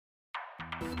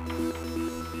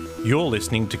You're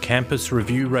listening to Campus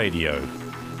Review Radio.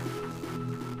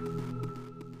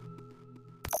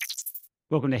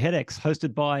 Welcome to EdTech,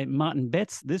 hosted by Martin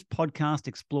Betts. This podcast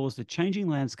explores the changing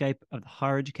landscape of the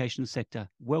higher education sector.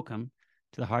 Welcome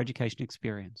to the Higher Education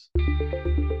Experience.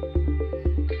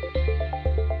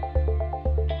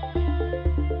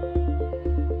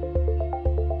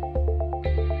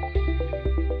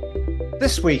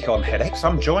 This week on EdTech,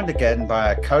 I'm joined again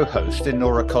by a co-host in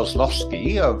Nora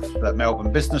Koslowski of the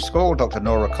Melbourne Business School, Dr.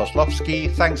 Nora Koslowski.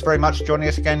 Thanks very much for joining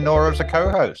us again, Nora, as a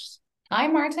co-host. Hi,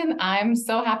 Martin. I'm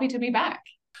so happy to be back.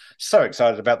 So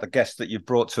excited about the guest that you've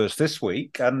brought to us this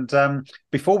week. And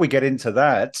before we get into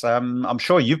that, I'm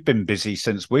sure you've been busy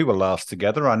since we were last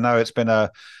together. I know it's been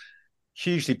a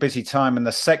hugely busy time in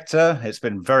the sector. It's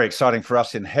been very exciting for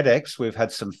us in EdTech. We've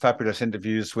had some fabulous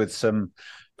interviews with some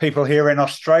people here in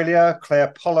Australia,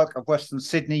 Claire Pollock of Western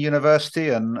Sydney University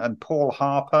and Paul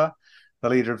Harper, the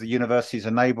leader of the University's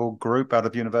Enable Group out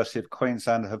of University of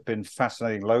Queensland, have been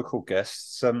fascinating local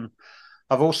guests.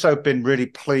 I've also been really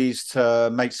pleased to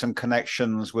make some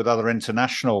connections with other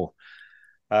international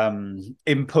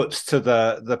inputs to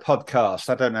the podcast.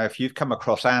 I don't know if you've come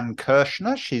across Anne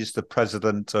Kirshner. She's the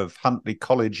president of Huntley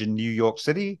College in New York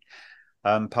City,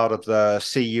 part of the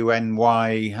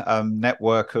CUNY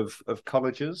network of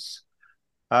colleges.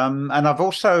 And I've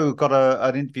also got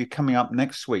an interview coming up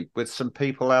next week with some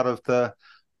people out of the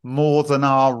More Than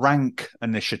Our Rank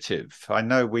initiative. I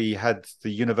know we had the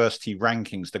university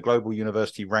rankings, the global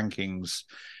university rankings,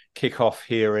 kick off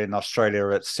here in Australia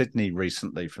at Sydney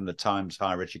recently from the Times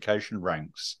Higher Education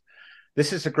Ranks.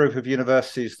 This is a group of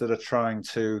universities that are trying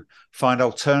to find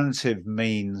alternative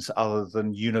means other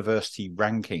than university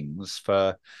rankings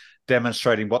for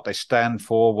demonstrating what they stand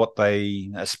for, what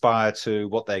they aspire to,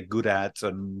 what they're good at,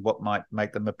 and what might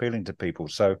make them appealing to people.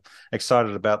 So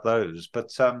excited about those. But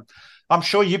I'm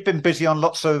sure you've been busy on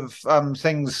lots of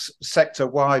things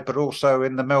sector-wide, but also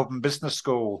in the Melbourne Business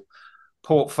School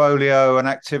portfolio and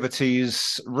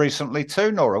activities recently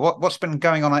too, Nora. What's been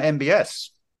going on at MBS?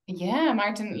 Yeah,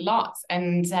 Martin, lots.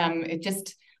 And it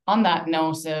just on that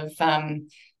note of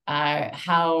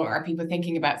how are people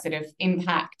thinking about sort of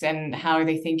impact, and how are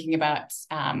they thinking about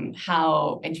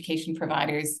how education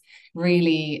providers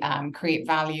really create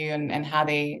value and how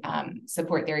they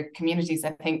support their communities.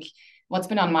 I think what's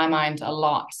been on my mind a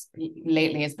lot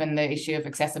lately has been the issue of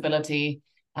accessibility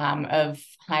of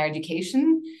higher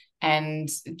education, and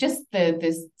just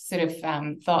the sort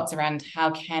of thoughts around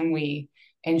how can we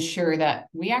ensure that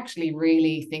we actually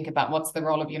really think about what's the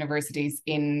role of universities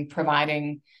in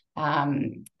providing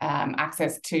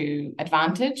access to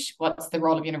advantage, what's the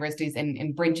role of universities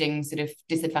in bridging sort of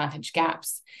disadvantage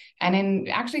gaps, and in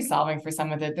actually solving for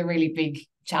some of the really big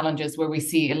challenges where we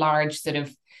see a large sort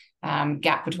of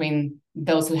gap between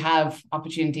those who have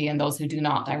opportunity and those who do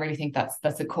not. I really think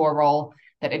that's a core role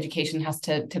that education has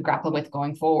to grapple with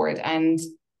going forward. And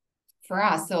for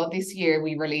us, so this year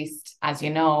we released, as you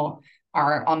know,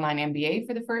 our online MBA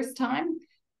for the first time.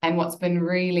 And what's been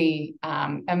really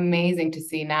amazing to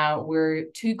see now, we're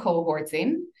 2 cohorts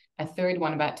in, a third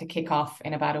one about to kick off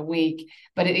in about a week.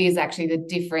 But it is actually the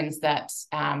difference that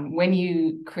when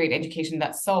you create education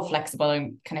that's so flexible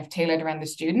and kind of tailored around the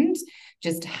student,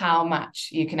 just how much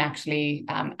you can actually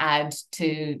add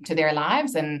to their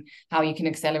lives, and how you can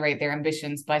accelerate their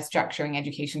ambitions by structuring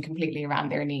education completely around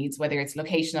their needs, whether it's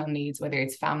locational needs, whether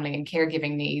it's family and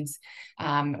caregiving needs.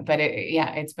 But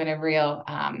it's been a real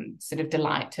sort of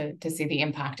delight to see the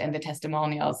impact and the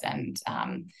testimonials, and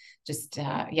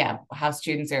how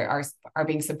students are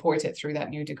being supported through that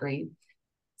new degree.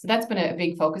 So that's been a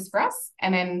big focus for us.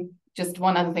 And then just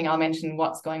one other thing I'll mention,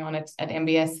 what's going on at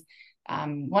MBS.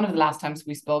 One of the last times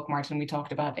we spoke, Martin, we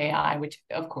talked about AI, which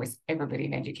of course everybody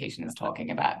in education is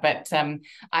talking about. But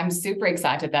I'm super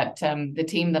excited that the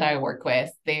team that I work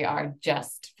with, they are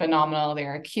just phenomenal. They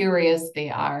are curious, they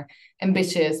are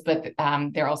ambitious, but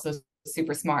they're also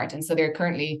super smart. And so they've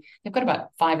got about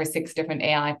 5 or 6 different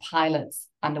AI pilots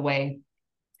underway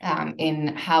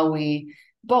in how we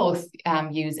both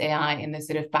use AI in the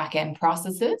sort of back end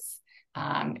processes,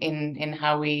 in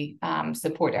how we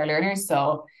support our learners.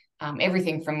 So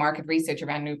everything from market research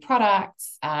around new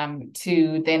products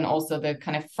to then also the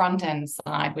kind of front end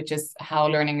side, which is how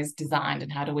learning is designed,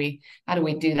 and how do we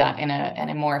do that in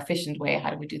a more efficient way? How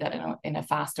do we do that in a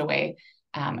faster way?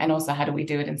 And also how do we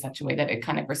do it in such a way that it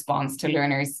kind of responds to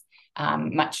learners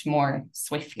much more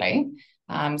swiftly?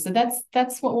 So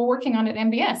that's what we're working on at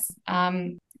MBS.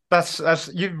 That's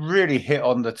you've really hit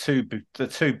on the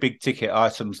two big ticket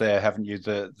items there, haven't you?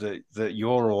 That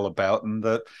you're all about, and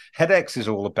that EdX is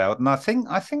all about, and I think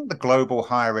the global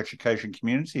higher education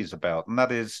community is about, and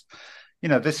that is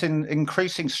this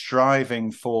increasing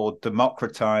striving for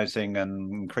democratizing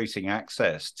and increasing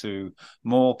access to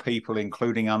more people,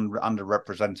 including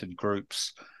underrepresented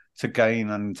groups, to gain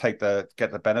and get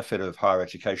the benefit of higher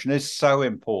education is so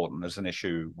important as an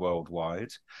issue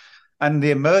worldwide. And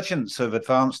the emergence of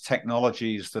advanced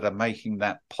technologies that are making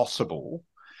that possible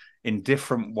in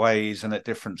different ways and at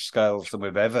different scales than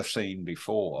we've ever seen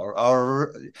before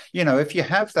are, if you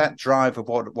have that drive of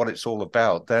what it's all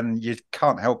about, then you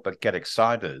can't help but get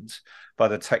excited by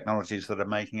the technologies that are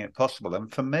making it possible.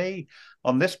 And for me,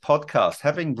 on this podcast,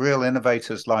 having real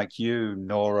innovators like you,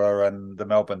 Nora, and the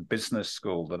Melbourne Business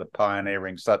School that are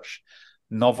pioneering such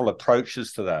novel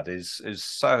approaches to that is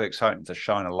so exciting to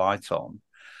shine a light on.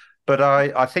 But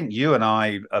I think you and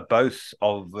I are both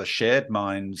of the shared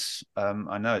minds.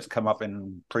 I know it's come up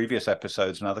in previous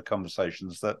episodes and other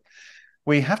conversations that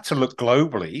we have to look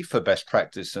globally for best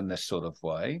practice in this sort of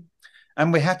way.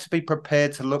 And we have to be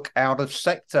prepared to look out of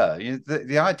sector.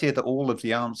 The idea that all of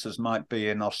the answers might be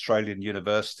in Australian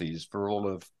universities for all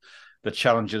of the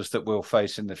challenges that we'll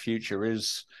face in the future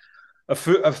is a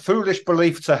foolish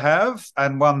belief to have,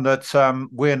 and one that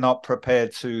we're not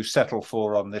prepared to settle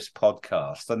for on this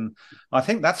podcast. And I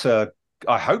think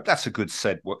I hope that's a good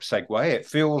segue. It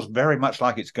feels very much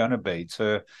like it's going to be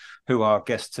to who our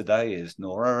guest today is,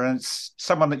 Nora, and it's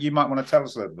someone that you might want to tell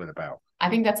us a little bit about. I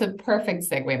think that's a perfect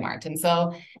segue, Martin.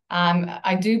 So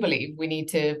I do believe we need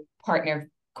to partner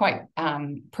quite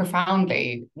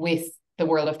profoundly with the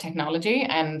world of technology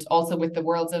and also with the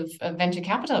worlds of venture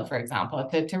capital, for example,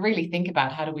 to really think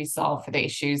about how do we solve for the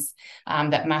issues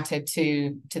that matter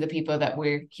to the people that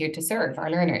we're here to serve, our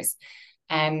learners.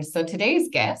 And so today's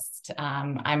guest,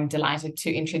 I'm delighted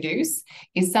to introduce,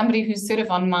 is somebody who's sort of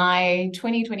on my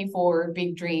 2024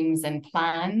 big dreams and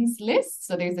plans list.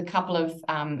 So there's a couple of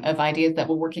ideas that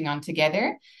we're working on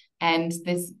together. And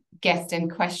this guest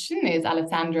in question is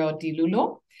Alessandro di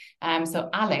Lullo. So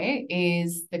Ale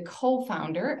is the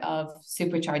co-founder of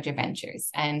Supercharger Ventures,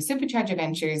 and Supercharger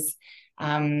Ventures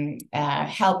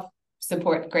help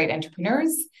support great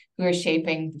entrepreneurs who are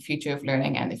shaping the future of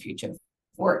learning and the future of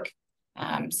work.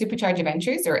 Supercharger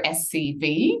Ventures, or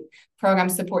SCV,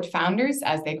 programs support founders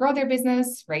as they grow their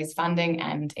business, raise funding,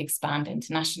 and expand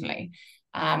internationally.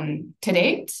 To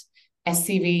date,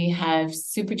 SCV have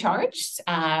supercharged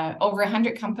over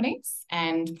 100 companies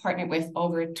and partnered with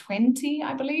over 20,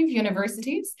 I believe,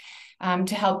 universities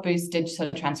to help boost digital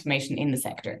transformation in the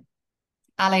sector.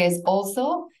 Ale is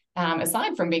also,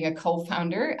 aside from being a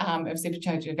co-founder of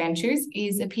Supercharger Ventures,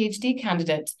 is a PhD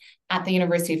candidate at the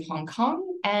University of Hong Kong,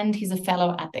 and he's a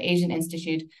fellow at the Asian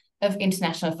Institute of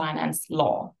International Finance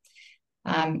Law.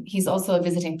 He's also a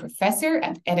visiting professor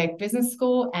at EdTech Business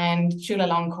School and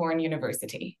Chulalongkorn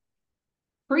University.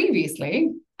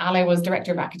 Previously, Ale was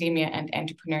Director of Academia and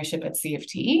Entrepreneurship at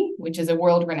CFTE, which is a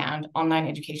world-renowned online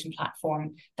education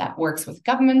platform that works with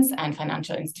governments and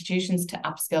financial institutions to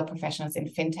upskill professionals in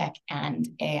fintech and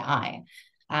AI.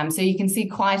 So you can see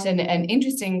quite an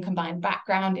interesting combined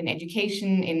background in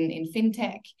education, in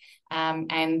fintech,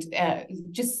 and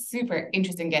just super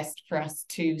interesting guest for us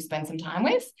to spend some time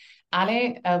with.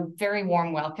 Ale, a very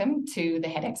warm welcome to the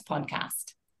HEDx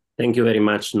podcast. Thank you very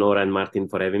much, Nora and Martin,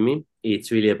 for having me. It's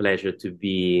really a pleasure to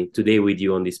be today with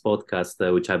you on this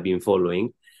podcast, which I've been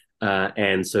following.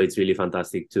 And so it's really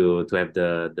fantastic to have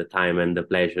the time and the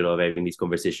pleasure of having this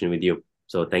conversation with you.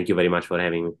 So thank you very much for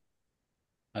having me.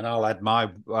 And I'll add my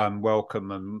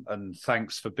welcome and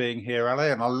thanks for being here,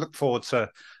 Ale. And I'll look forward to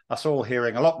us all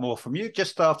hearing a lot more from you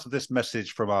just after this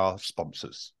message from our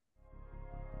sponsors.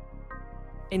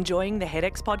 Enjoying the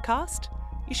HEDx podcast?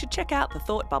 You should check out The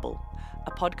Thought Bubble,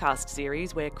 a podcast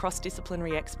series where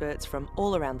cross-disciplinary experts from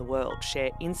all around the world share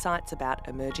insights about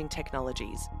emerging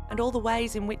technologies and all the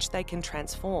ways in which they can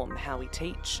transform how we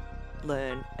teach,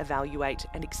 learn, evaluate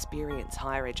and experience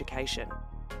higher education.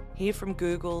 Hear from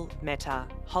Google, Meta,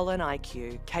 Holland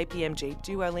IQ, KPMG,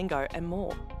 Duolingo and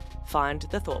more. Find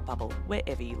The Thought Bubble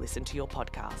wherever you listen to your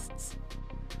podcasts.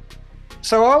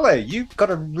 So, Ale, you've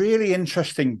got a really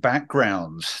interesting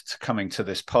background to coming to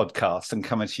this podcast and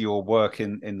coming to your work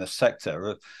in the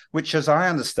sector, which, as I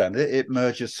understand it, it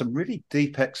merges some really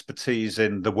deep expertise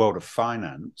in the world of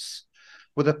finance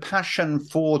with a passion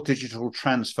for digital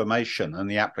transformation and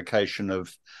the application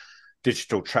of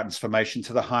digital transformation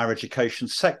to the higher education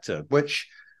sector, which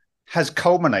has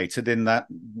culminated in that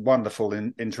wonderful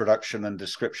introduction and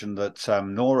description that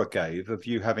Nora gave of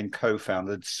you having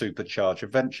co-founded Supercharger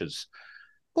Ventures.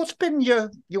 What's been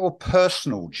your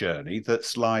personal journey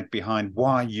that's lied behind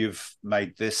why you've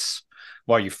made this,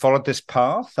 why you followed this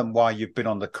path and why you've been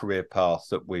on the career path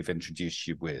that we've introduced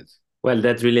you with? Well,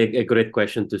 that's really a great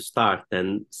question to start.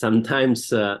 And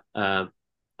sometimes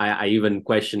I even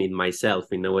question it myself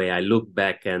in a way. I look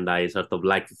back and I sort of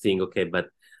like to think, okay, but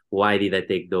why did I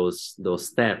take those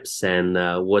steps, and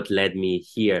what led me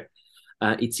here?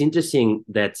 It's interesting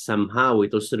that somehow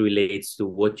it also relates to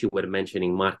what you were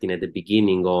mentioning, Martin, at the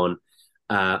beginning on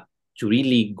to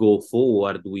really go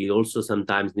forward, we also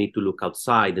sometimes need to look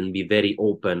outside and be very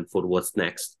open for what's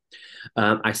next.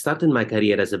 I started my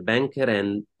career as a banker,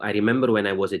 and I remember when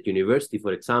I was at university,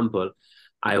 for example,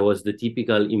 I was the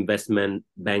typical investment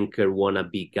banker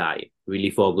wannabe guy,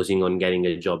 really focusing on getting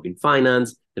a job in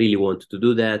finance, really wanted to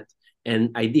do that,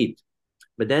 and I did.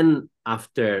 But then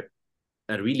after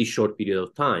a really short period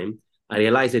of time, I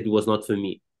realized that it was not for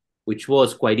me, which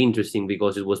was quite interesting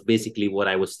because it was basically what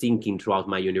I was thinking throughout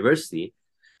my university.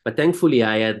 But thankfully,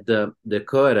 I had the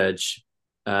courage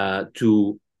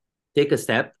to take a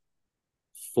step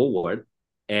forward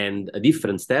and a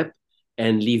different step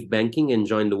and leave banking and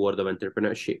join the world of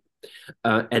entrepreneurship.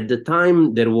 At the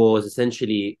time, there was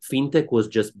essentially fintech was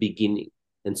just beginning.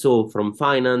 And so from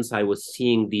finance, I was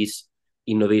seeing these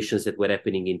innovations that were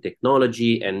happening in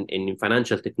technology and in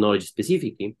financial technology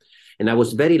specifically. And I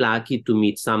was very lucky to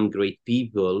meet some great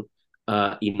people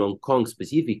in Hong Kong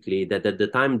specifically, that at the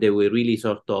time they were really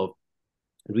sort of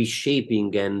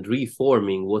reshaping and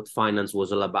reforming what finance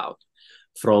was all about.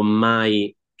 From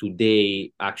my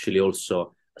today, actually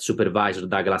also supervisor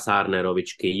Douglas Arner of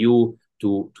HKU,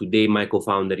 to today my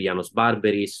co-founder Janos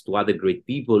Barberis, to other great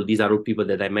people. These are all people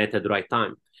that I met at the right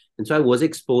time. And so I was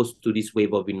exposed to this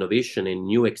wave of innovation and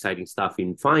new exciting stuff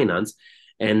in finance.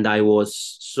 And I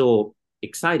was so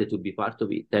excited to be part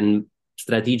of it. And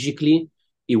strategically,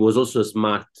 it was also a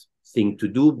smart thing to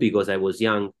do because I was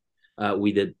young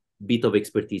with a bit of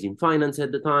expertise in finance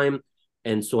at the time.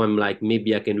 And so I'm like,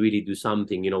 maybe I can really do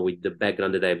something, with the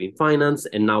background that I have in finance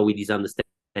and now with this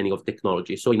understanding of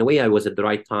technology. So in a way, I was at the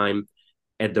right time,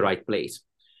 at the right place.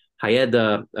 I had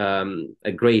a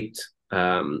great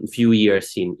few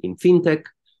years in fintech,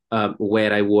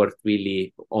 where I worked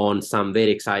really on some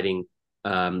very exciting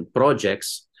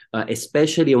projects,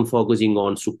 especially on focusing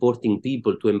on supporting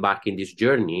people to embark in this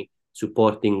journey,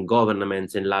 supporting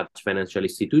governments and large financial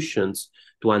institutions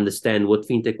to understand what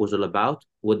fintech was all about,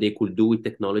 what they could do with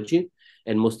technology,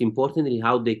 and most importantly,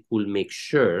 how they could make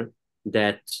sure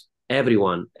that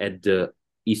everyone at the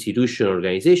institution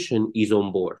organization is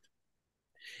on board.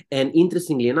 And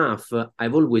interestingly enough,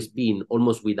 I've always been,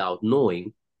 almost without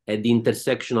knowing, at the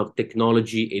intersection of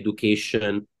technology,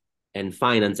 education, and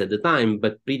finance at the time,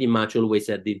 but pretty much always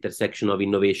at the intersection of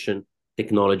innovation,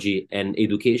 technology, and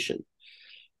education.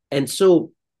 And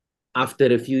so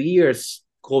after a few years,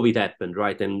 COVID happened,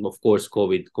 right? And of course,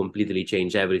 COVID completely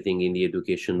changed everything in the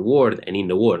education world and in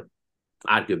the world,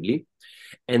 arguably.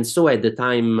 And so at the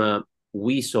time,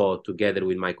 we saw together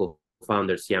with my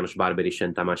co-founders, Janos Barberis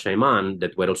and Tamas Ayman,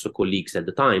 that were also colleagues at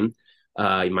the time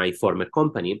in my former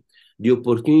company, the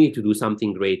opportunity to do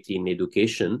something great in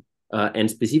education and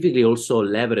specifically also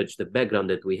leverage the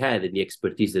background that we had and the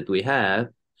expertise that we have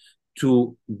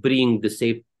to bring the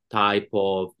same type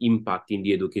of impact in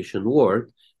the education world.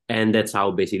 And that's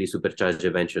how basically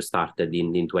Supercharger Ventures started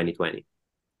in 2020.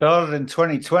 Started in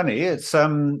 2020. It's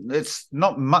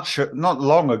not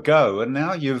long ago, and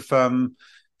now you've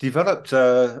developed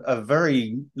a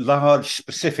very large,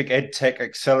 specific EdTech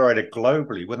accelerator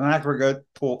globally with an aggregate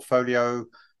portfolio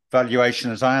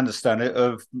valuation, as I understand it,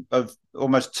 of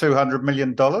almost $200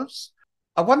 million.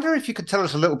 I wonder if you could tell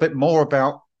us a little bit more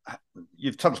about.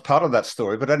 You've told us part of that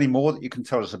story, but any more that you can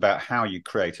tell us about how you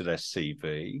created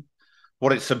SCV,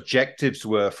 what its objectives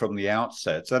were from the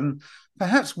outset, and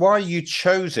perhaps why you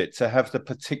chose it to have the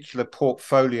particular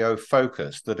portfolio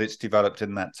focus that it's developed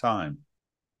in that time.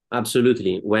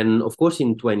 Absolutely. When, of course,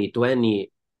 in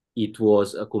 2020, it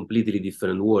was a completely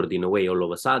different world in a way all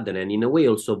of a sudden, and in a way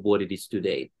also what it is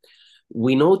today.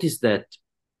 We noticed that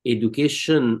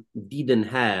education didn't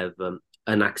have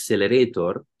an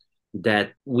accelerator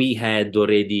that we had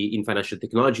already in financial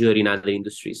technology or in other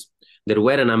industries. There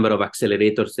were a number of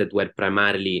accelerators that were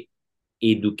primarily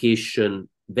education,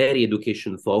 very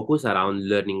education focused around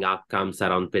learning outcomes,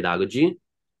 around pedagogy,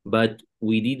 but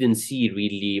we didn't see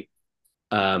really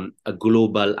a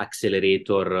global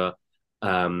accelerator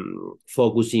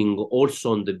focusing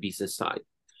also on the business side.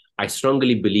 I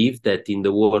strongly believe that in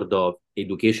the world of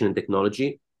education and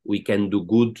technology, we can do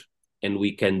good and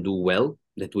we can do well,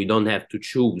 that we don't have to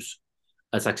choose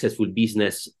a successful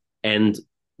business and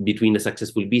between a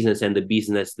successful business and the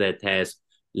business that has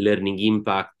learning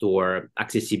impact or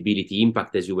accessibility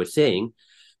impact, as you were saying.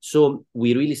 So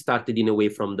we really started in a way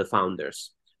from the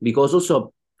founders, because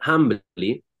also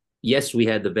humbly, yes, we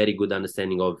had a very good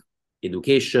understanding of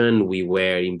education, we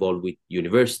were involved with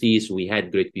universities, we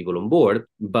had great people on board,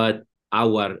 but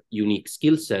our unique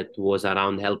skill set was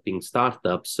around helping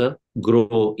startups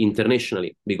grow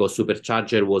internationally, because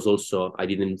Supercharger was also, I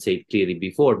didn't say it clearly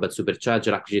before, but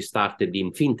Supercharger actually started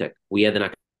in fintech. We had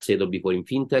an accelerator before in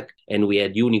fintech, and we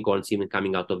had unicorns even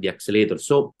coming out of the accelerator.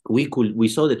 So we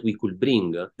saw that we could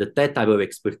bring that type of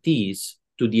expertise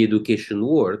to the education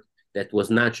world that was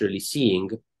naturally seeing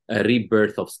a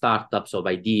rebirth of startups, of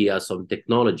ideas, of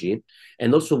technology.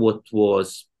 And also what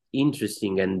was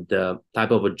interesting and the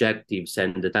type of objectives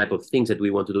and the type of things that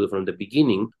we want to do from the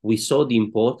beginning, we saw the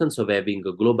importance of having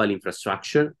a global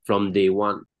infrastructure from day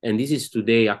one. And this is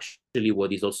today actually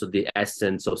what is also the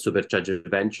essence of Supercharger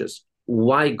Ventures.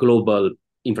 Why global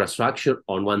infrastructure?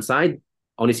 On one side,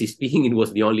 honestly speaking, it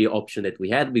was the only option that we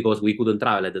had because we couldn't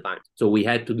travel at the time. So we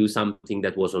had to do something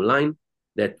that was online,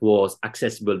 that was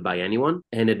accessible by anyone,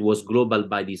 and it was global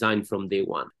by design from day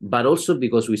one. But also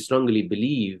because we strongly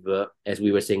believe, as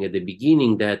we were saying at the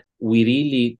beginning, that we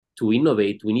really, to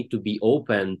innovate, we need to be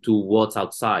open to what's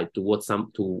outside, to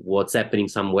what's happening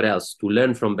somewhere else, to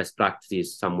learn from best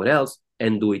practices somewhere else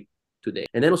and do it today.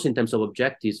 And then also in terms of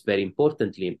objectives, very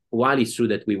importantly, while it's true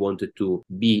that we wanted to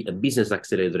be a business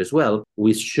accelerator as well,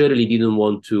 we surely didn't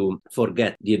want to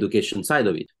forget the education side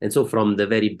of it. And so from the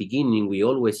very beginning, we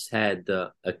always had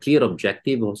a clear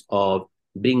objective of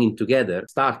bringing together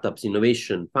startups,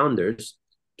 innovation, founders,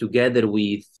 together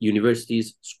with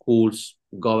universities, schools,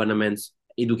 governments,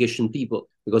 education people.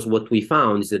 Because what we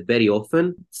found is that very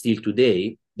often, still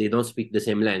today, they don't speak the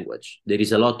same language. There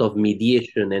is a lot of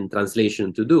mediation and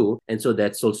translation to do. And so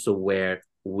that's also where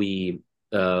we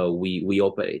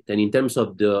operate. And in terms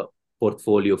of the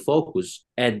portfolio focus,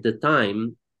 at the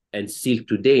time, and still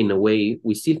today in a way,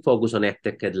 we still focus on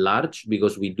EdTech at large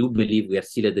because we do believe we are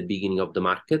still at the beginning of the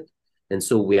market. And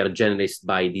so we are generalist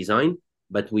by design,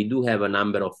 but we do have a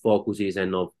number of focuses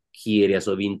and of key areas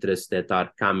of interest that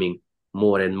are coming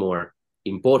more and more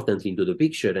importantly into the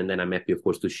picture, and then I'm happy, of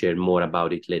course, to share more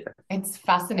about it later. It's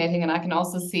fascinating, and I can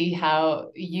also see how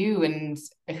you and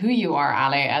who you are,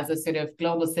 Ale, as a sort of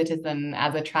global citizen,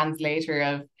 as a translator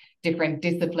of different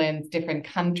disciplines, different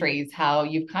countries, how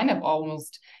you've kind of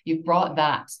you've brought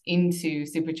that into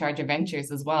Supercharger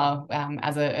Ventures as well,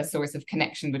 as a source of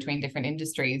connection between different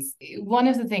industries. One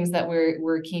of the things that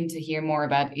we're keen to hear more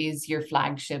about is your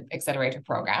flagship accelerator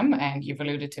program, and you've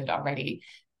alluded to it already.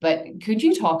 But could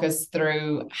you talk us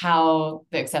through how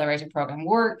the accelerator program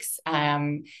works,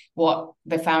 what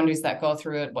the founders that go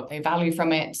through it, what they value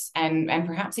from it, and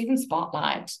perhaps even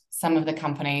spotlight some of the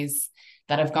companies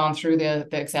that have gone through the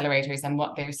accelerators and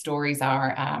what their stories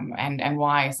are, and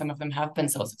why some of them have been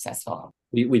so successful?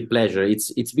 With pleasure.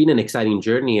 It's been an exciting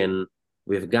journey, and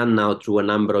we've gone now through a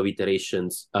number of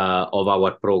iterations of our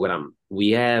program.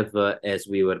 We have, as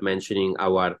we were mentioning,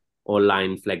 our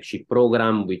online flagship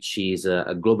program, which is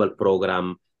a global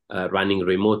program running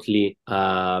remotely,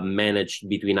 managed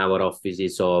between our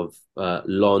offices of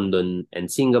London and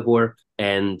Singapore,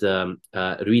 and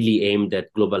really aimed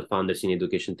at global founders in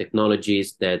education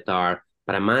technologies that are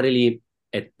primarily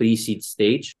at pre-seed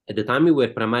stage. At the time we were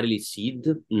primarily seed.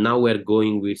 Now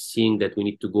we're seeing that we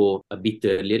need to go a bit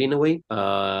earlier in a way.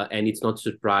 And it's not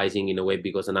surprising in a way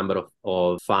because a number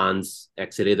of funds,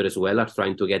 accelerator as well, are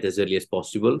trying to get as early as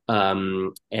possible.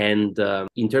 And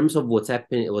in terms of what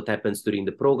happens during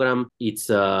the program, it's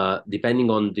depending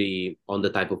on the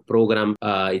type of program,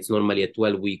 it's normally a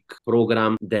 12-week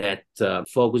program that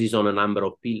focuses on a number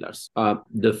of pillars.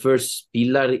 The first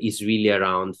pillar is really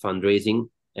around fundraising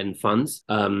and funds.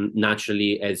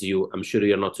 Naturally, I'm sure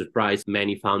you're not surprised,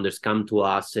 many founders come to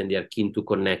us and they are keen to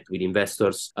connect with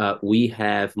investors. We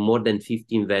have more than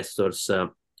 50 investors,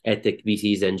 EdTech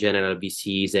VCs and general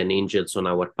VCs and angels on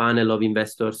our panel of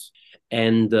investors.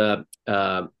 And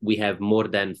we have more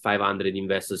than 500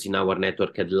 investors in our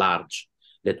network at large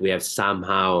that we have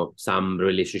somehow some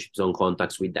relationships on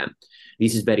contacts with them.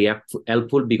 This is very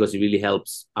helpful because it really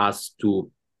helps us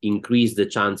to increase the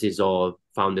chances of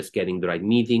founders getting the right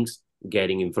meetings,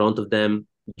 getting in front of them.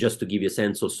 Just to give you a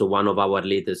sense, also one of our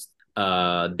latest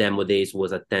demo days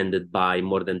was attended by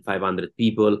more than 500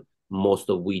 people, most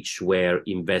of which were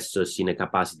investors in a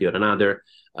capacity or another.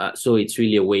 So it's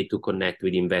really a way to connect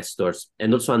with investors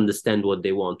and also understand what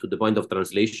they want. To the point of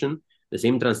translation, the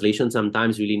same translation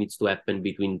sometimes really needs to happen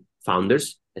between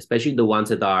founders, especially the ones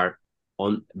that are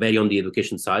very on the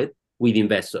education side, with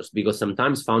investors, because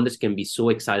sometimes founders can be so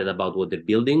excited about what they're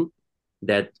building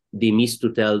that they miss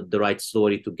to tell the right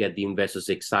story to get the investors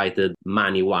excited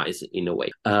money-wise in a way.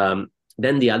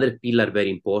 Then the other pillar,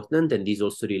 very important, and this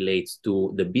also relates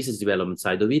to the business development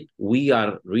side of it, we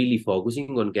are really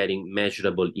focusing on getting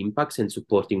measurable impacts and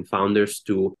supporting founders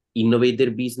to innovate their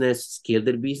business, scale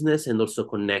their business, and also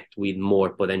connect with more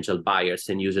potential buyers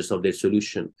and users of their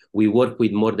solution. We work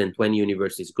with more than 20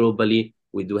 universities globally.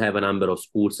 We do have a number of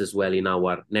schools as well in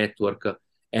our network,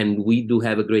 and we do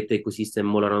have a great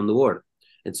ecosystem all around the world.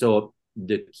 And so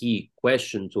the key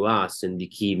question to us and the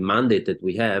key mandate that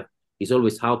we have is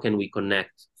always how can we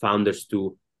connect founders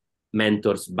to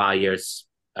mentors, buyers,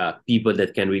 people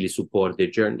that can really support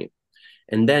their journey.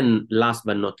 And then last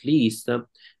but not least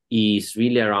is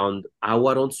really around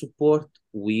our own support.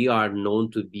 We are known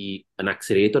to be an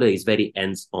accelerator that is very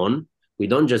hands-on. We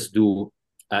don't just do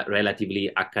a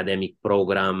relatively academic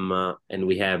program and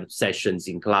we have sessions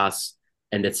in class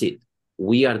and that's it.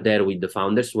 We are there with the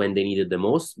founders when they need it the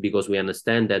most, because we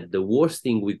understand that the worst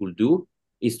thing we could do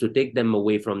is to take them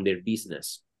away from their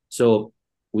business. So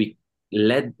we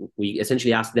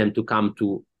essentially ask them to come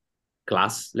to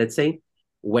class, let's say,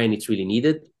 when it's really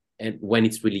needed and when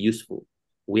it's really useful.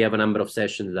 We have a number of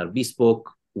sessions that are bespoke.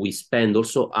 We spend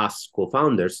also, us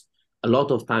co-founders, a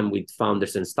lot of time with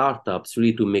founders and startups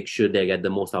really to make sure they get the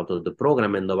most out of the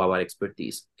program and of our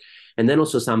expertise. And then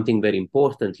also something very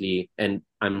importantly, and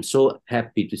I'm so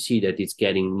happy to see that it's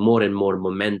getting more and more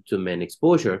momentum and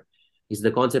exposure, is the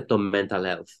concept of mental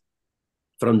health.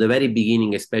 From the very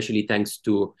beginning, especially thanks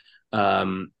to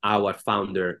our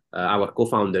founder, our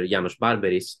co-founder, János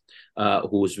Barberis,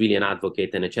 who's really an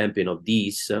advocate and a champion of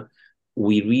these,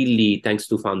 we really, thanks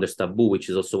to Founders Taboo, which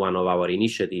is also one of our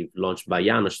initiatives launched by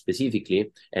János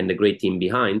specifically, and the great team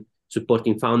behind,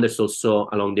 supporting founders also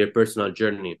along their personal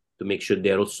journey to make sure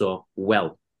they're also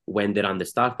well when they're on the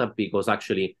startup, because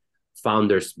actually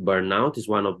founders burnout is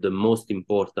one of the most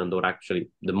important, or actually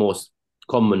the most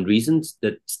common reasons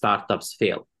that startups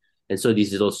fail. And so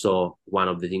this is also one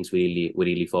of the things we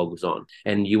really focus on.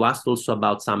 And you asked also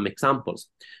about some examples.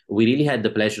 We really had the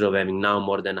pleasure of having now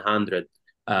more than 100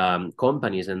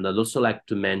 companies. And I'd also like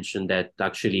to mention that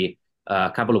actually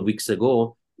a couple of weeks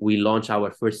ago, we launched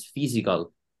our first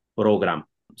physical program.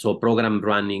 So a program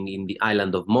running in the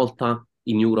island of Malta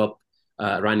in Europe,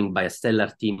 running by a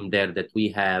stellar team there that we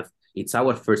have. It's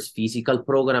our first physical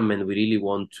program, and we really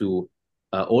want to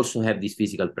also have this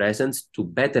physical presence to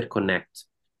better connect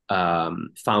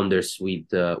founders with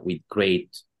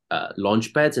great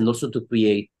launch pads, and also to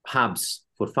create hubs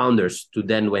for founders to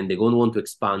then, when they don't want to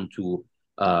expand to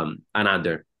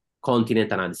another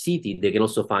continent, another city, they can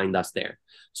also find us there.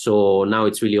 So now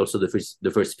it's really also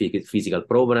the first physical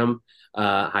program.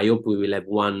 I hope we will have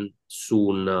one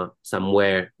soon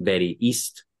somewhere very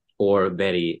east or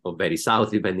very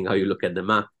south, depending how you look at the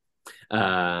map.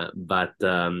 But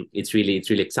it's really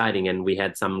exciting, and we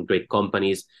had some great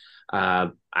companies.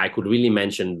 I could really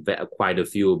mention quite a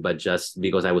few, but just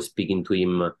because I was speaking to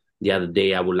him the other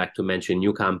day, I would like to mention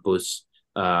New Campus,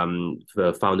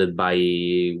 founded by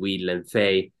Will and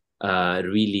Faye,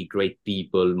 really great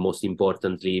people, most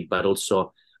importantly, but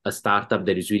also a startup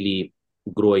that is really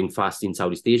growing fast in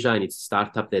Southeast Asia, and it's a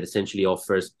startup that essentially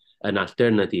offers an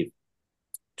alternative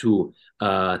to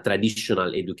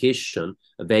traditional education,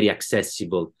 a very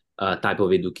accessible type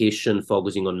of education,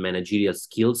 focusing on managerial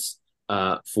skills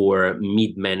for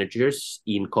mid-managers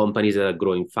in companies that are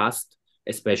growing fast,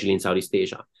 especially in Southeast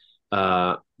Asia.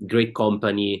 Great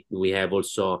company. We have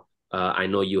also, I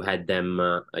know you had them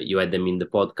in the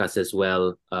podcast as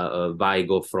well.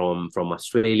 Vigo from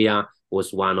Australia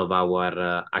was one of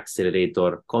our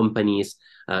accelerator companies.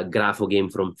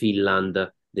 Grafogame from Finland,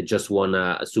 they just won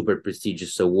a super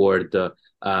prestigious award,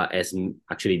 as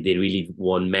actually they really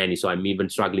won many, so I'm even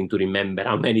struggling to remember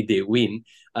how many they win,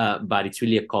 but it's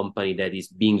really a company that is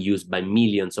being used by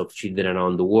millions of children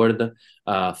around the world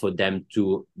for them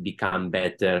to become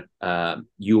better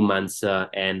humans,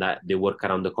 and they work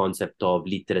around the concept of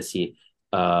literacy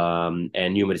and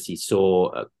numeracy.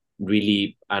 So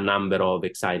really a number of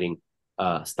exciting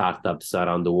startups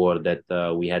around the world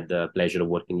that we had the pleasure of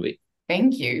working with.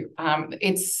 Thank you.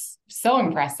 It's so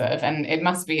impressive, and it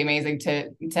must be amazing to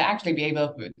actually be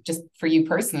able, just for you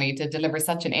personally, to deliver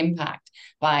such an impact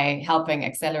by helping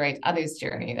accelerate others'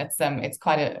 journey. That's it's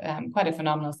quite a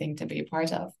phenomenal thing to be a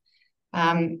part of.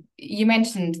 You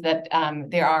mentioned that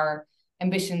there are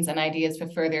ambitions and ideas for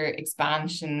further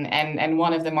expansion, and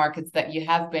one of the markets that you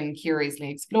have been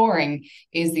curiously exploring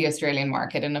is the Australian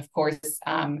market. And of course,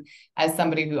 as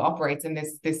somebody who operates in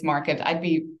this market, I'd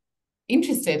be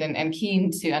interested and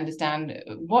keen to understand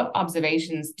what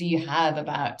observations do you have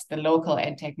about the local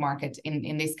EdTech market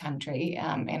in this country,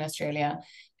 in Australia,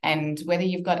 and whether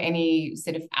you've got any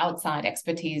sort of outside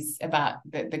expertise about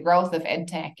the growth of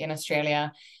EdTech in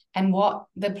Australia, and what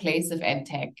the place of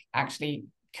EdTech actually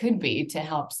could be to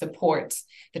help support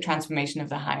the transformation of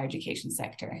the higher education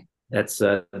sector? That's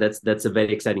a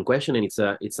very exciting question, and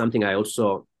it's something I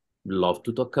also love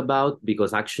to talk about,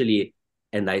 because actually,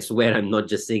 and I swear I'm not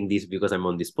just saying this because I'm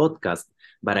on this podcast,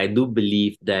 but I do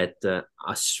believe that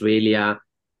Australia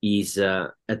is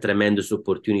a tremendous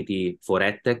opportunity for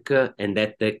EdTech, and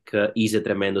EdTech is a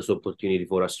tremendous opportunity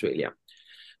for Australia.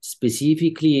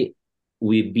 Specifically,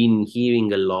 we've been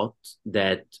hearing a lot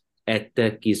that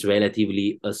EdTech is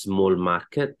relatively a small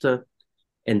market,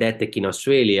 and EdTech in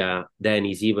Australia then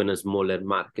is even a smaller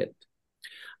market.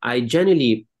 I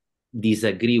generally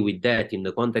disagree with that in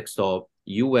the context of,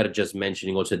 you were just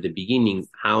mentioning also at the beginning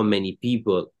how many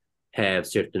people have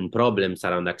certain problems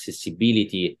around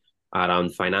accessibility,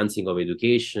 around financing of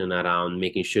education, around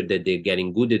making sure that they're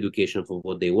getting good education for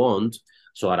what they want,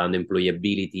 so around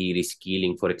employability,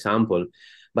 reskilling, for example.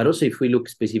 But also if we look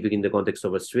specifically in the context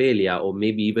of Australia, or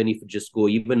maybe even if we just go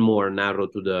even more narrow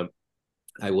to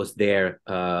I was there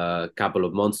a couple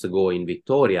of months ago in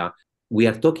Victoria, we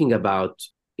are talking about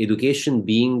education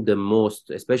being the most,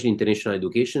 especially international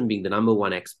education, being the number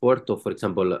one export of, for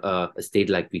example, a state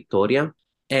like Victoria.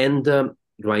 And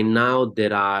right now,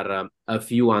 there are a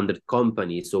few hundred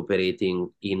companies operating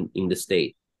in the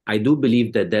state. I do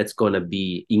believe that that's going to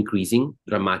be increasing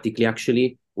dramatically,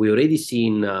 actually. We already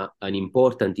seen an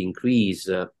important increase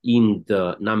in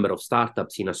the number of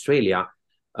startups in Australia.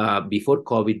 Before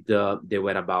COVID, there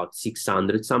were about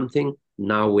 600 something.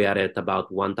 Now we are at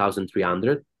about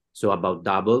 1,300. So about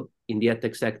double in the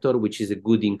EdTech sector, which is a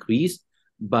good increase,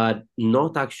 but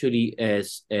not actually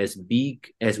as big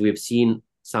as we've seen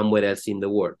somewhere else in the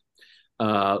world.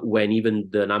 When even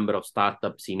the number of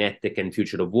startups in EdTech and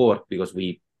future of work, because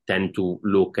we tend to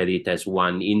look at it as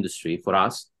one industry for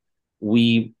us,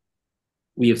 we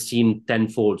have seen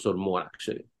tenfolds or more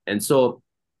actually. And so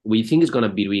we think it's going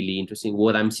to be really interesting.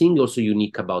 What I'm seeing also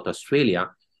unique about Australia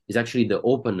is actually the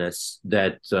openness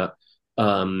that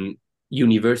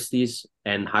universities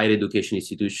and higher education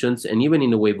institutions, and even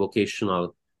in a way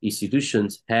vocational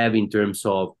institutions, have in terms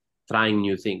of trying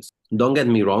new things. Don't get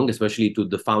me wrong, especially to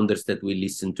the founders that will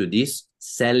listen to this,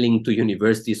 selling to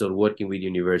universities or working with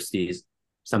universities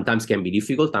sometimes can be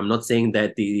difficult. I'm not saying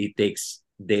that it takes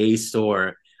days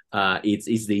or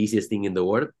it's the easiest thing in the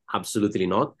world. Absolutely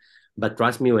not. But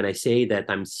trust me when I say that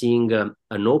I'm seeing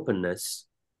an openness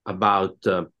about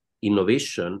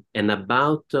innovation and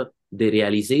about the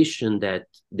realization that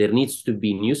there needs to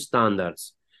be new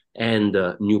standards and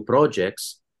new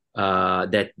projects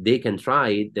that they can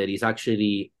try that is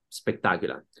actually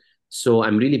spectacular. So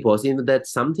I'm really positive that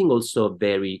something also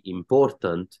very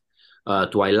important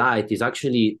to highlight is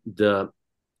actually the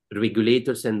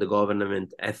regulators and the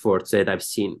government efforts that I've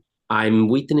seen. I'm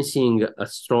witnessing a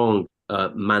strong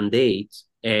mandate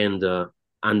and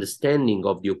understanding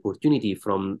of the opportunity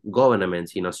from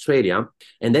governments in Australia.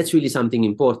 And that's really something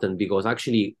important, because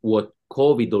actually what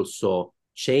COVID also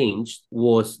changed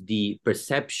was the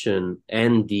perception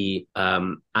and the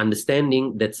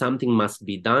understanding that something must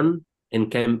be done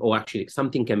and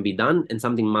something can be done and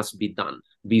something must be done.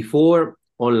 Before,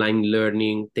 online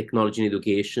learning, technology and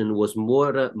education was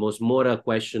more a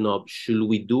question of should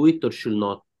we do it or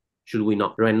should we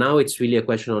not? Right now, it's really a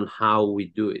question on how we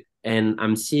do it. And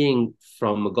I'm seeing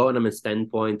from a government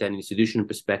standpoint and institutional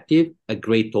perspective, a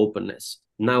great openness.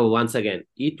 Now, once again,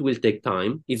 it will take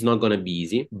time. It's not going to be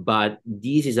easy, but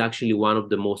this is actually one of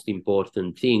the most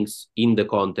important things in the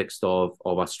context of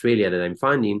Australia that I'm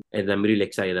finding, and I'm really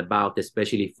excited about,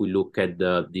 especially if we look at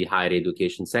the higher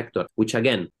education sector, which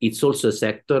again, it's also a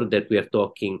sector that we are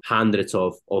talking hundreds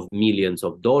of millions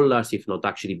of dollars, if not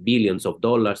actually billions of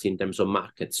dollars in terms of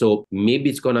market. So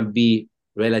maybe it's going to be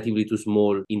relatively too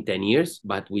small in 10 years,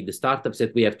 but with the startups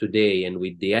that we have today and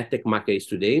with the EdTech market is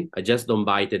today, I just don't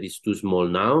buy that it's too small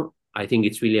now. I think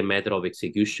it's really a matter of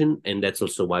execution, and that's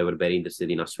also why we're very interested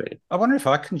in Australia. I wonder if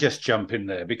I can just jump in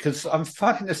there, because I'm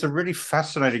finding this a really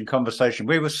fascinating conversation.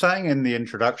 We were saying in the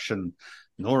introduction,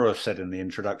 Nora said in the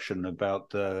introduction about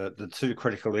the two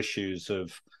critical issues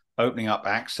of opening up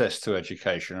access to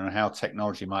education and how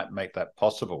technology might make that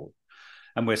possible.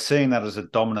 And we're seeing that as a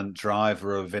dominant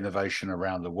driver of innovation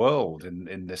around the world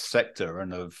in this sector,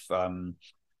 and of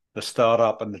the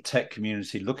startup and the tech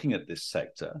community looking at this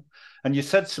sector. And you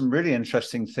said some really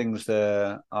interesting things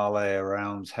there, Ale,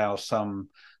 around how some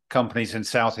companies in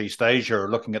Southeast Asia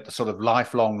are looking at the sort of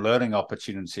lifelong learning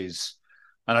opportunities.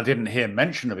 And I didn't hear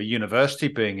mention of a university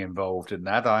being involved in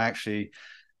that.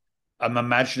 I'm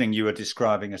imagining you were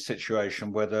describing a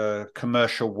situation where the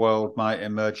commercial world might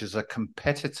emerge as a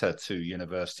competitor to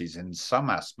universities in some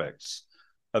aspects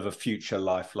of a future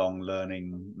lifelong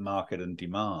learning market and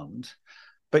demand.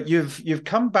 But you've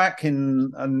come back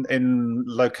in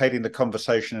locating the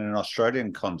conversation in an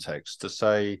Australian context to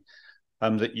say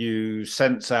that you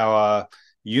sense our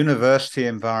university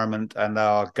environment and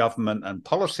our government and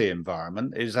policy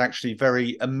environment is actually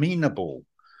very amenable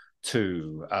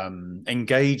to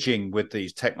engaging with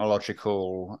these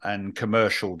technological and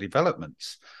commercial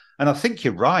developments. And I think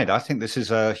you're right. I think this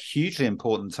is a hugely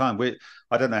important time.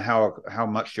 I don't know how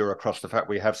much you're across the fact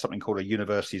we have something called a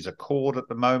Universities Accord at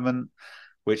the moment,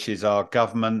 which is our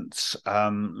government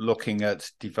looking at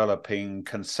developing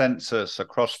consensus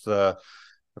across the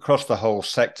whole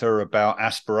sector about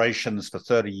aspirations for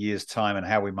 30 years' time and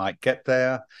how we might get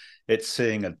there. It's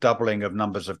seeing a doubling of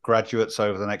numbers of graduates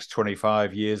over the next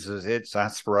 25 years as its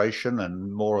aspiration,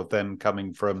 and more of them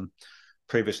coming from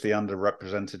previously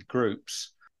underrepresented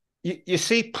groups. You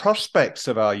see prospects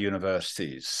of our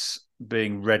universities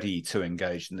being ready to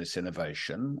engage in this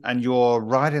innovation, and you're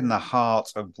right in the heart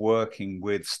of working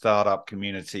with startup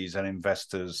communities and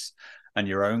investors and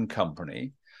your own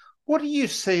company. What do you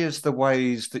see as the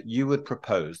ways that you would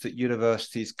propose that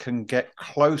universities can get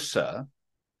closer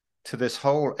to this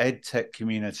whole EdTech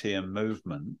community and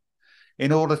movement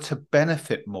in order to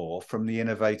benefit more from the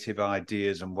innovative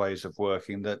ideas and ways of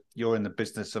working that you're in the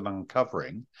business of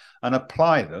uncovering, and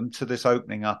apply them to this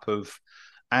opening up of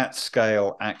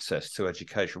at-scale access to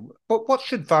education? But what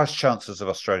should vice chancellors of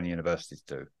Australian universities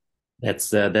do?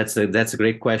 That's a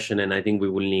great question, and I think we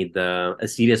will need a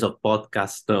series of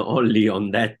podcasts only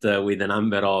on that with a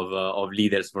number of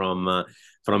leaders from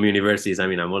universities. I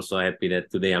mean, I'm also happy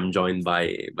that today I'm joined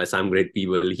by some great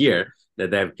people here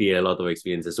that have clear a lot of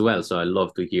experience as well. So I'd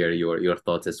love to hear your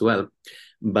thoughts as well.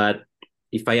 But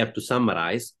if I have to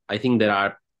summarize, I think there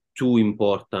are two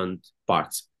important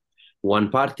parts. One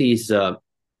part is a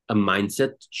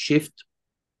mindset shift,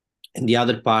 and the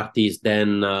other part is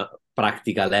then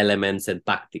practical elements and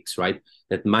tactics, right?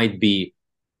 That might be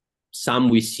some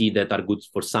we see that are good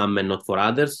for some and not for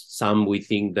others. Some we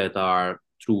think that are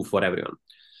true for everyone.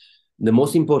 The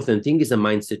most important thing is a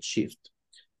mindset shift.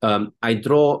 I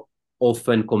draw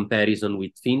often comparison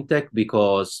with fintech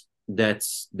because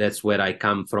that's where I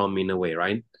come from in a way,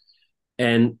 right?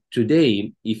 And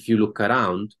today, if you look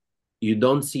around, you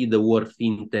don't see the word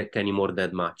fintech anymore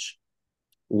that much.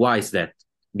 Why is that?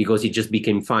 Because it just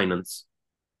became finance.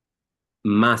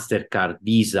 MasterCard,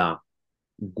 Visa,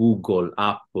 Google,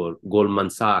 Apple, Goldman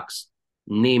Sachs,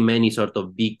 name any sort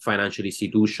of big financial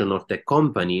institution or tech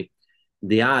company,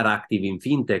 they are active in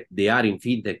fintech, they are in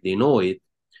fintech, they know it,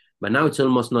 but now it's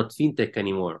almost not fintech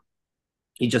anymore.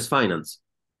 It's just finance.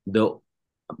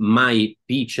 My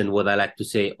pitch and what I like to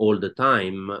say all the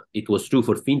time, it was true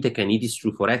for fintech and it is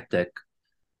true for EdTech.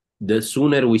 The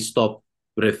sooner we stop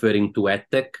referring to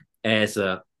EdTech as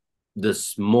the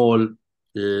small,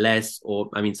 less, or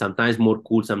I mean, sometimes more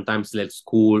cool, sometimes less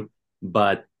cool,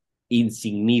 but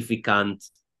insignificant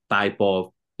type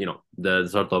of, the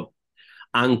sort of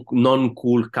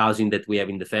non-cool cousin that we have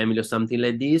in the family or something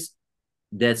like this.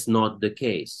 That's not the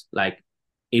case. Like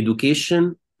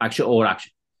education,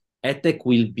 EdTech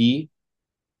will be,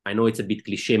 I know it's a bit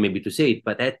cliche maybe to say it,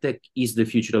 but EdTech is the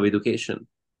future of education.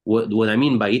 What I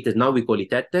mean by it is now we call it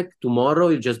EdTech, tomorrow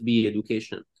it'll just be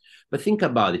education. But think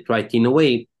about it, right? In a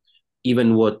way,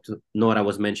 even what Nora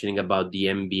was mentioning about the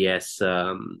MBS,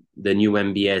 the new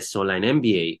MBS online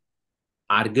MBA,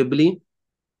 arguably,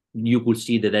 you could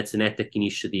see that that's an EdTech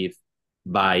initiative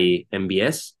by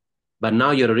MBS. But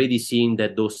now you're already seeing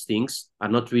that those things are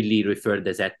not really referred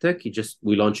as EdTech.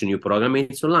 We launch a new program and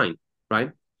it's online,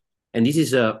 right? And this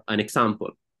is an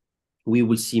example. We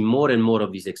will see more and more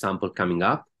of these examples coming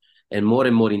up, and more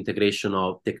integration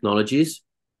of technologies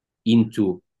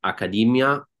into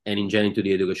academia and in general into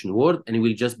the education world, and it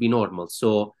will just be normal.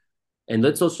 So, and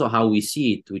that's also how we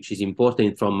see it, which is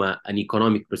important from an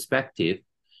economic perspective.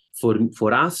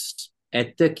 For us,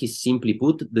 EdTech is simply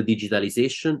put the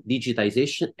digitization,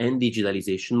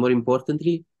 more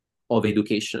importantly, of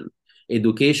education.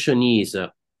 Education is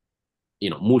a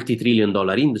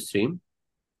multi-trillion-dollar industry.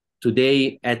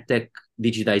 Today, EdTech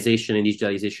digitization and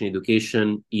digitalization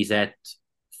education is at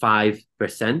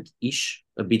 5%-ish,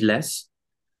 a bit less.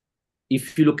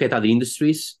 If you look at other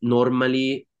industries,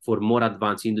 normally for more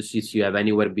advanced industries, you have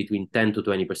anywhere between 10 to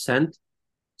 20%.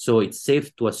 So it's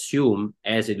safe to assume,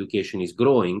 as education is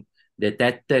growing, that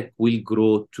EdTech will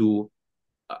grow to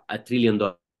a $1 trillion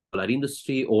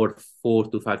industry, or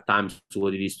 4 to 5 times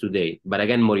what it is today. But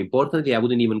again, more importantly, I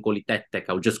wouldn't even call it EdTech.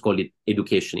 I would just call it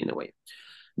education in a way.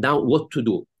 Now, what to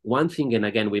do? One thing, and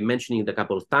again, we're mentioning it a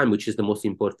couple of times, which is the most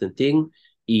important thing,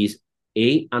 is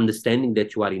A, understanding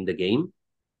that you are in the game.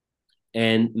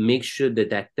 and make sure that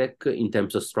EdTech in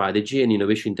terms of strategy and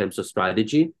innovation in terms of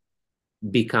strategy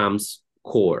becomes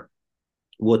core.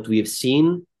 What we've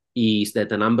seen is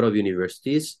that a number of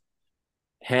universities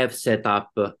have set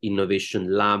up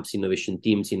innovation labs, innovation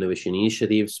teams, innovation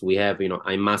initiatives. We have,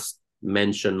 I must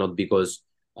mention, not because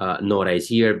Nora is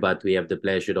here, but we have the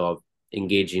pleasure of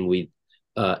engaging with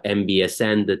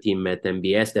MBSN, the team at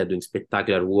MBS. They're doing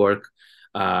spectacular work.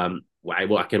 I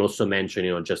can also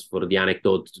mention, just for the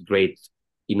anecdote, great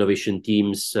innovation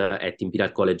teams at Imperial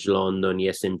College London,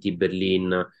 ESMT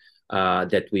Berlin,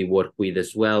 that we work with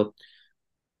as well.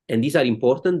 And these are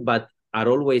important, but are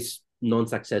always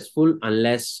non-successful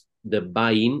unless the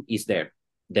buy-in is there,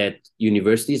 that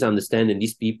universities understand and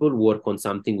these people work on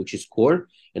something which is core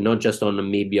and not just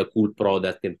on maybe a cool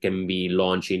product that can be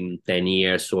launched in 10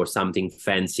 years or something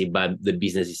fancy, but the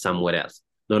business is somewhere else.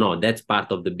 No, that's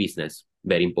part of the business,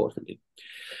 very importantly.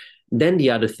 Then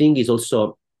the other thing is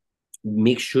also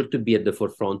make sure to be at the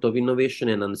forefront of innovation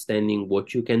and understanding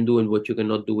what you can do and what you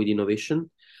cannot do with innovation.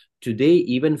 Today,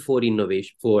 even for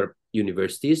innovation, for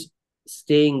universities,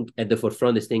 staying at the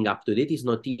forefront and staying up to date is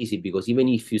not easy, because even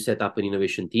if you set up an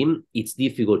innovation team, it's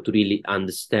difficult to really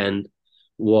understand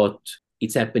what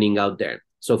is happening out there.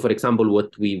 So, for example,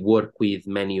 what we work with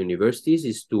many universities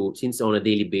is to, since on a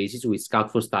daily basis, we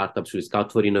scout for startups, we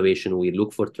scout for innovation, we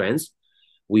look for trends,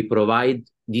 we provide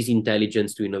this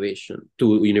intelligence to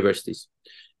universities.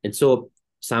 And so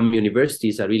some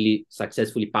universities are really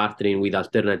successfully partnering with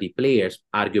alternative players.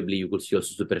 Arguably, you could see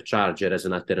also Supercharger as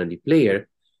an alternative player,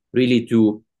 really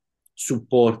to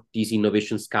support this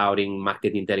innovation scouting,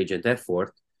 market intelligence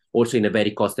effort, also in a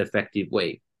very cost-effective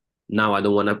way. Now, I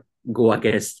don't want to go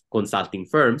against consulting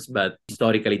firms, but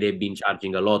historically, they've been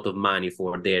charging a lot of money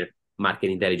for their market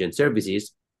intelligence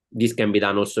services. This can be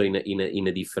done also in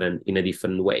a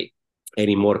different way, and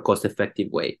in more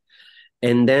cost-effective way.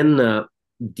 And then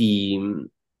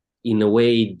in a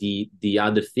way, the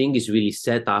other thing is really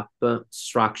set up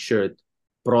structured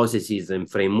processes and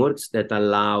frameworks that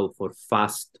allow for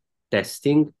fast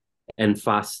testing and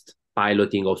fast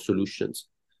piloting of solutions.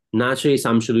 Naturally,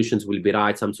 some solutions will be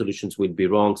right, some solutions will be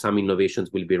wrong, some innovations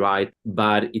will be right,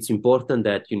 but it's important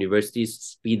that universities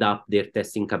speed up their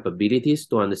testing capabilities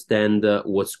to understand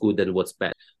what's good and what's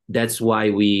bad. That's why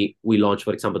we launched,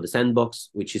 for example, the Sandbox,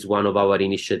 which is one of our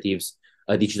initiatives,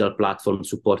 a digital platform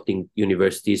supporting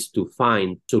universities to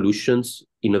find solutions,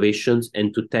 innovations,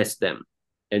 and to test them.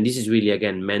 And this is really,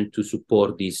 again, meant to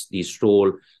support this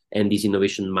role and this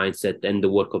innovation mindset and the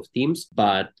work of teams.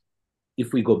 But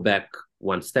if we go back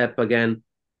one step again,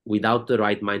 without the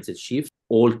right mindset shift,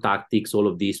 all tactics, all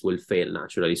of these will fail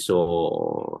naturally.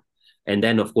 So, and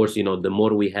then, of course, the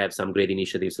more we have some great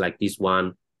initiatives like this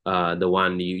one, the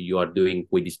one you are doing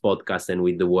with this podcast and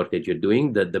with the work that you're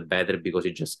doing, the better, because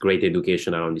it's just great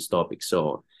education around this topic.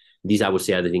 So these, I would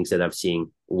say, are the things that I've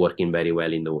seen working very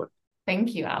well in the work.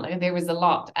 Thank you, Ale. There was a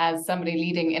lot, as somebody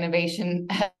leading innovation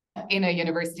in a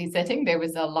university setting, there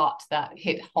was a lot that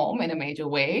hit home in a major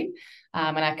way.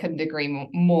 And I couldn't agree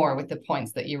more with the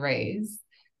points that you raised.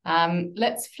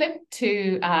 Let's flip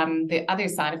to the other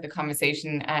side of the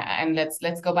conversation, and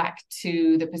let's go back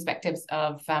to the perspectives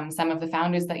of some of the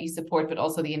founders that you support, but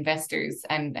also the investors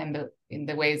and in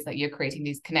the ways that you're creating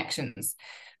these connections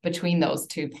between those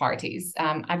two parties.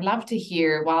 I'd love to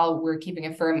hear, while we're keeping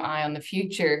a firm eye on the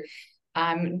future,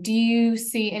 do you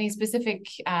see any specific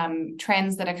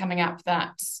trends that are coming up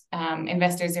that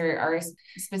investors are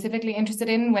specifically interested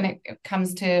in when it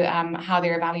comes to how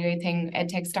they're evaluating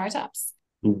EdTech startups?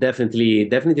 Definitely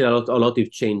a lot is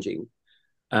changing.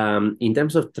 In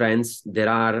terms of trends, there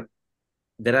are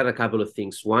a couple of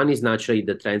things. One is naturally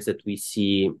the trends that we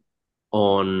see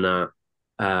on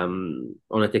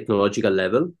a technological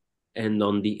level and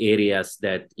on the areas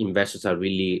that investors are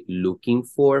really looking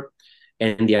for.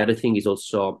 And the other thing is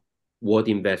also what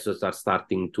investors are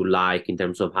starting to like in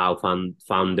terms of how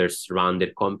founders run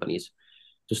their companies.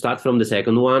 To start from the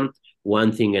second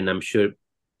one thing, and I'm sure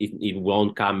it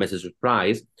won't come as a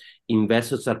surprise,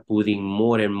 investors are putting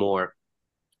more and more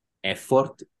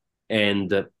effort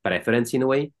and preference, in a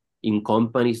way, in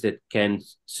companies that can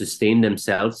sustain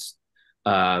themselves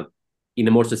in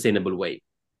a more sustainable way.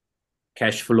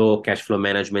 Cash flow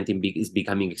management is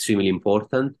becoming extremely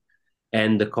important.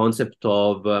 And the concept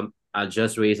of I'll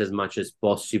just raise as much as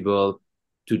possible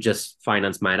to just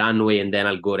finance my runway, and then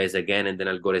I'll go raise again, and then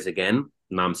I'll go raise again.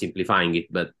 Now I'm simplifying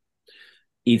it, but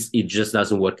it just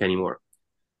doesn't work anymore.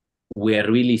 We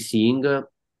are really seeing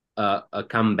a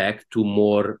comeback to a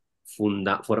more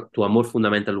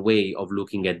fundamental way of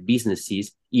looking at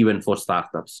businesses, even for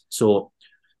startups. So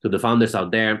to the founders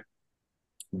out there,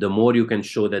 the more you can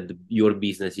show that your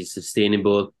business is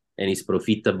sustainable, and is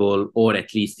profitable, or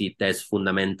at least it has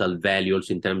fundamental value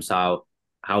also in terms of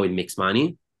how it makes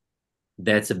money,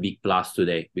 that's a big plus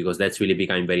today, because that's really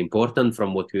becoming very important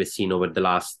from what we've seen over the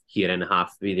last year and a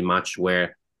half, pretty much,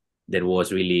 where there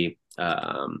was really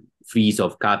freeze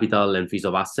of capital and freeze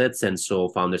of assets. And so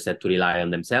founders had to rely on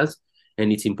themselves.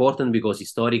 And it's important because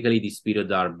historically these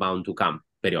periods are bound to come.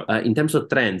 In terms of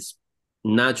trends,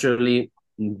 naturally,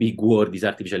 big word is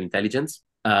artificial intelligence.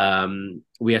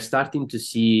 We are starting to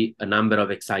see a number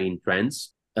of exciting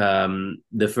trends.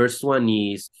 The first one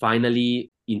is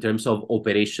finally, in terms of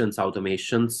operations,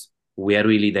 automations, we are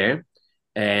really there.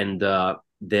 And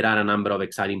there are a number of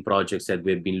exciting projects that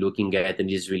we've been looking at, and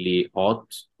this is really hot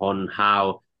on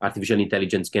how artificial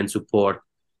intelligence can support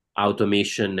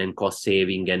automation and cost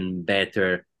saving and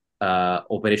better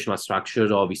operational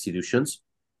structure of institutions,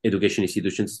 education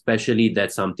institutions, especially.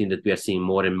 That's something that we are seeing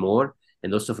more and more.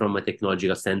 And also from a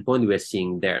technological standpoint, we are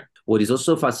seeing there. What is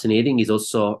also fascinating is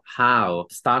also how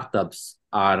startups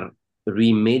are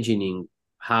reimagining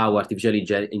how artificial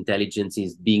intelligence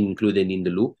is being included in the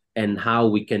loop, and how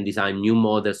we can design new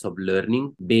models of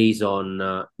learning based on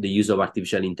the use of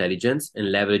artificial intelligence and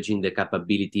leveraging the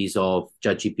capabilities of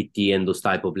ChatGPT and those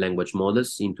type of language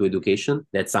models into education.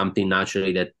 That's something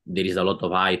naturally that there is a lot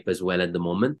of hype as well at the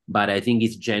moment, but I think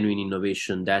it's genuine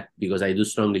innovation, that because I do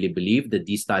strongly believe that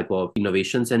these type of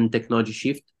innovations and technology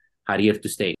shift are here to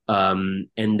stay. And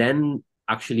then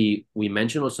actually we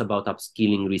mentioned also about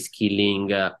upskilling,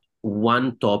 reskilling.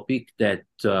 One topic that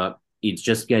it's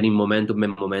just getting momentum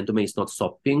and it's not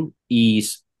stopping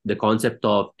is the concept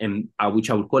of, which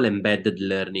I would call embedded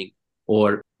learning,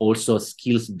 or also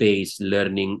skills-based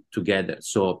learning together.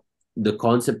 So the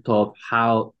concept of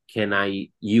how can I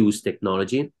use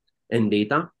technology and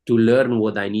data to learn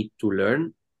what I need to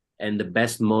learn and the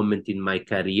best moment in my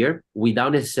career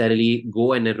without necessarily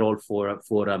go and enroll for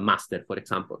a master, for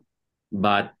example.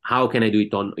 But how can I do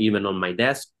it even on my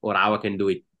desk, or how I can do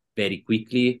it very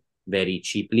quickly, very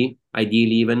cheaply,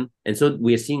 ideally even. And so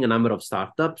we are seeing a number of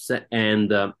startups,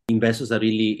 and investors are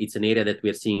really, it's an area that we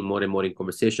are seeing more and more in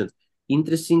conversations.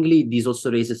 Interestingly, this also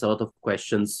raises a lot of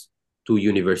questions to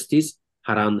universities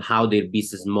around how their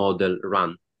business model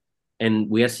run. And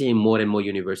we are seeing more and more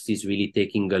universities really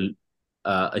taking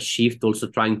a shift, also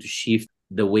trying to shift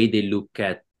the way they look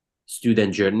at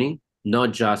student journey,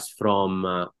 not just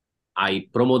from I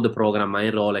promote the program, I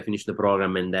enroll, I finish the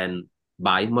program, and then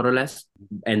buy, more or less,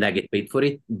 and I get paid for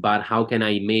it. But how can I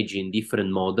imagine different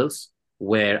models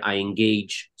where I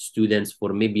engage students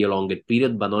for maybe a longer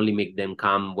period, but only make them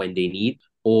come when they need,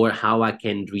 or how I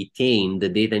can retain the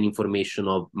data and information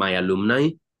of my alumni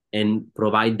and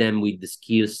provide them with the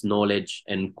skills, knowledge,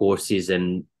 and courses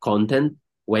and content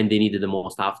when they need it the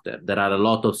most after. There are a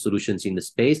lot of solutions in the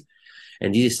space.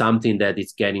 And this is something that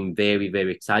is getting very,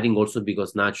 very exciting also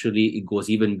because naturally it goes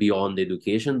even beyond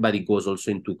education, but it goes also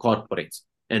into corporates.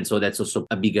 And so that's also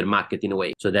a bigger market in a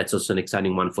way. So that's also an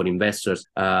exciting one for investors.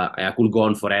 I could go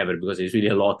on forever because there's really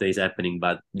a lot that is happening,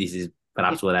 but this is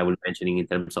perhaps what I was mentioning in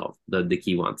terms of the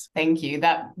key ones. Thank you.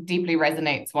 That deeply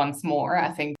resonates once more. I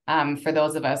think for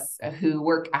those of us who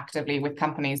work actively with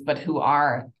companies, but who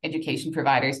are education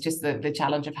providers, just the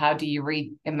challenge of how do you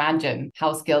reimagine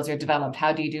how skills are developed?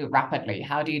 How do you do it rapidly?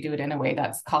 How do you do it in a way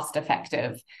that's cost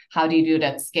effective? How do you do it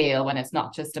at scale when it's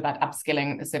not just about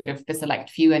upskilling sort of the select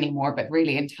few anymore, but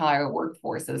really entire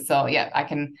workforces? So yeah, I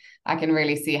can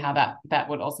really see how that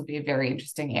would also be a very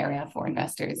interesting area for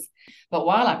investors. But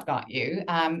while I've got you,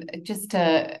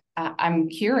 I'm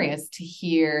curious to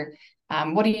hear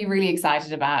what are you really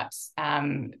excited about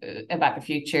the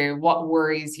future? What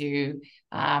worries you?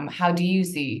 How do you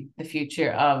see the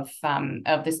future of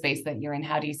the space that you're in?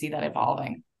 How do you see that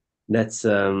evolving? That's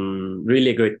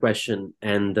really a great question,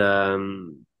 and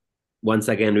once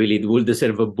again, really it will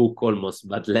deserve a book almost.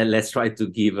 But let's try to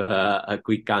give a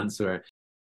quick answer.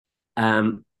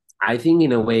 I think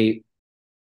in a way,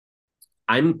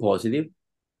 I'm positive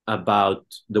about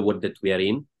the world that we are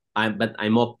in. But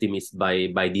I'm optimist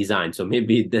by design, so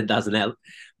maybe that doesn't help.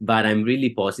 But I'm really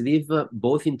positive,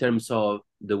 both in terms of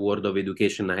the world of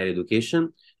education and higher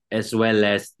education, as well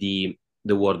as the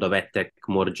world of EdTech,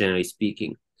 more generally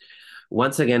speaking.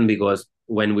 Once again, because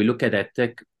when we look at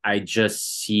EdTech, I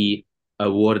just see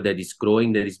a world that is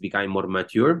growing, that is becoming more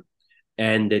mature,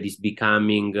 and that is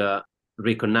becoming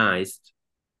recognized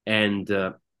and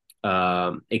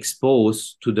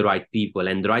exposed to the right people.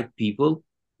 And the right people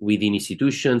within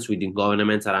institutions, within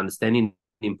governments are understanding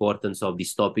the importance of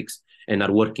these topics and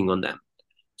are working on them.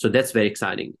 So that's very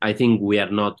exciting. I think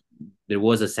there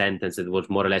was a sentence that was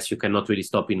more or less, you cannot really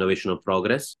stop innovation or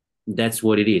progress. That's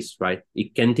what it is, right?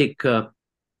 It can take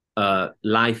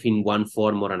life in one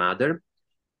form or another,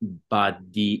 but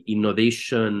the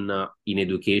innovation in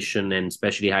education and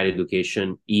especially higher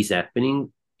education is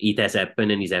happening. It has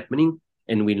happened and is happening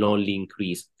and will only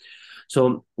increase.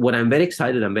 So what I'm very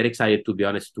excited to be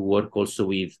honest, to work also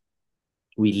with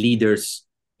leaders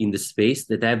in the space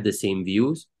that have the same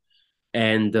views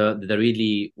and that are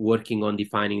really working on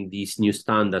defining these new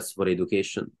standards for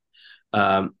education.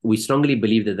 We strongly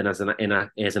believe that as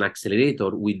an accelerator,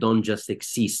 we don't just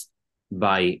exist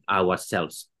by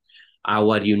ourselves.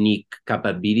 Our unique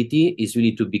capability is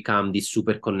really to become this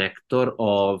super connector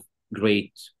of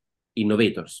great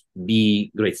innovators,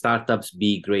 be great startups,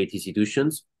 be great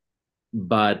institutions.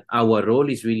 But our role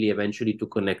is really eventually to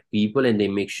connect people and they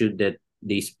make sure that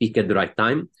they speak at the right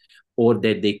time or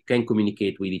that they can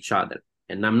communicate with each other.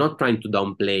 And I'm not trying to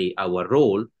downplay our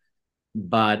role,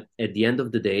 but at the end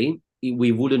of the day,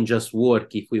 we wouldn't just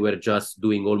work if we were just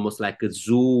doing almost like a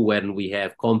zoo when we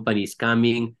have companies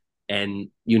coming and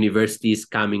universities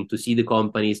coming to see the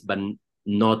companies, but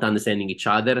not understanding each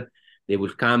other. They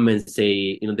will come and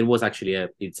say, there was actually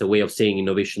it's a way of saying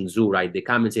innovation zoo, right? They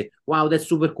come and say, wow, that's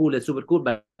super cool,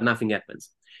 but nothing happens.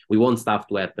 We want stuff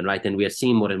to happen, right? And we are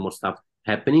seeing more and more stuff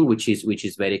happening, which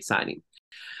is very exciting.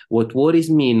 What worries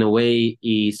me in a way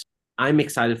is I'm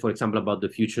excited, for example, about the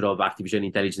future of artificial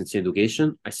intelligence in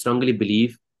education. I strongly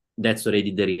believe that's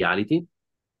already the reality.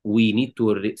 We need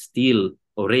to still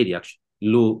already actually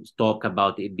talk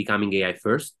about it becoming AI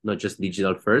first, not just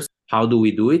digital first. How do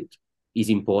we do it is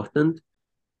important.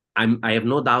 I have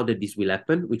no doubt that this will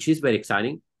happen, which is very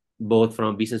exciting, both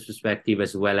from a business perspective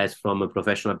as well as from a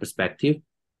professional perspective.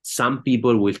 Some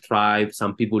people will thrive,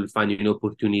 some people will find new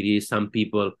opportunities, some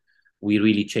people will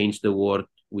really change the world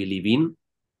we live in.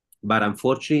 But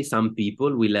unfortunately, some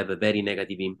people will have a very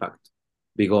negative impact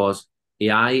because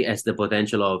AI has the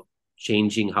potential of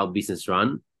changing how business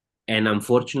run. And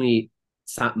unfortunately,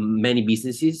 many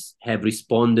businesses have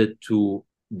responded to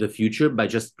the future by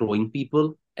just throwing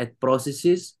people at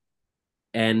processes.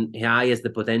 And AI has the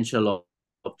potential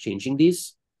of changing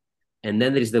this. And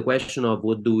then there is the question of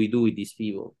what do we do with these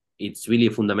people? It's really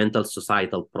a fundamental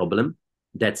societal problem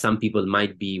that some people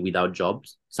might be without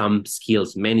jobs.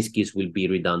 Many skills will be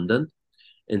redundant.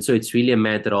 And so it's really a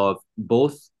matter of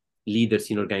both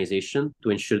leaders in organization to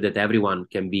ensure that everyone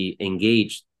can be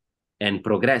engaged and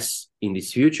progress in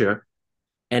this future.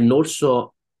 And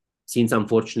also, since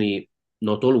unfortunately,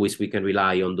 not always we can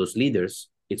rely on those leaders,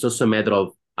 it's also a matter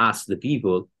of us, the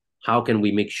people, how can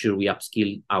we make sure we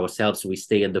upskill ourselves, we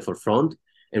stay at the forefront,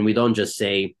 and we don't just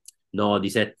say, no,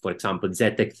 for example, this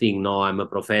EdTech thing, no, I'm a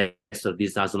professor,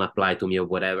 this doesn't apply to me or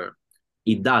whatever.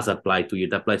 It does apply to you,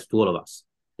 it applies to all of us.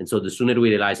 And so the sooner we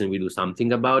realize and we do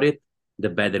something about it, the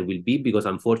better we'll be, because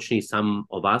unfortunately, some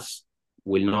of us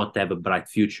will not have a bright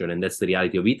future, and that's the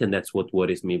reality of it, and that's what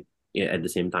worries me at the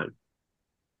same time.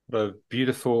 A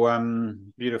beautiful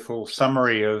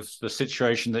summary of the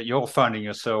situation that you're finding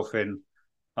yourself in,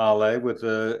 Ale, with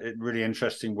the really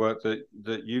interesting work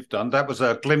that you've done. That was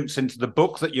a glimpse into the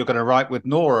book that you're going to write with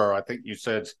Nora, I think you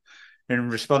said, in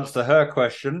response to her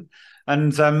question.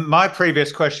 And my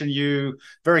previous question, you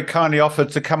very kindly offered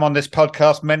to come on this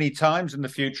podcast many times in the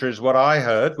future, is what I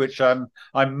heard, which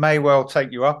I may well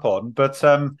take you up on. But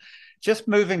just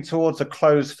moving towards a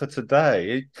close for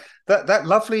today, that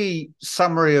lovely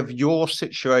summary of your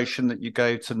situation that you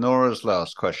gave to Nora's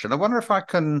last question, I wonder if I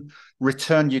can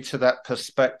return you to that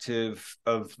perspective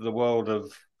of the world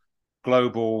of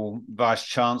global vice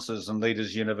chancellors and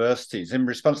leaders universities. In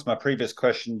response to my previous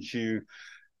questions,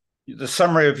 the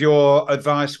summary of your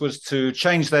advice was to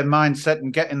change their mindset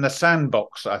and get in the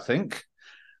sandbox, I think.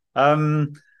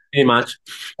 Very much.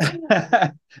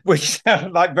 Which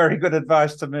sounded like very good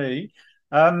advice to me.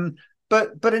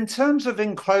 But in terms of,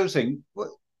 in closing,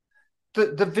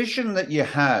 the vision that you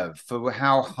have for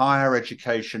how higher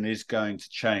education is going to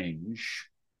change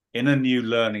in a new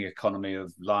learning economy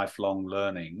of lifelong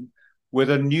learning, with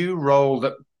a new role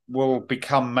that will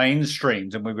become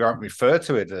mainstreamed, and we won't refer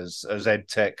to it as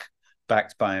EdTech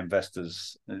backed by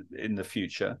investors in the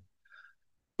future.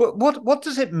 But what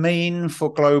does it mean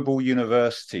for global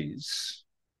universities,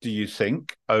 do you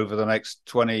think, over the next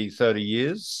 20, 30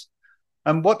 years?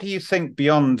 And what do you think,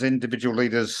 beyond individual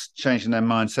leaders changing their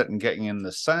mindset and getting in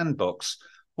the sandbox,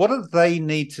 what do they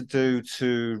need to do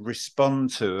to respond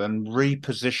to and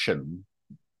reposition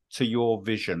to your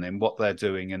vision in what they're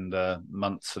doing in the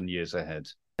months and years ahead?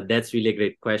 That's really a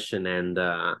great question. And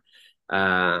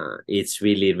it's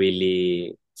really,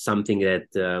 really something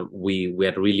that we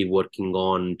are really working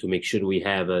on to make sure we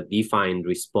have a defined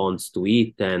response to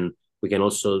it. And we can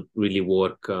also really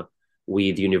work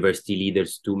with university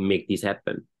leaders to make this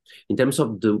happen. In terms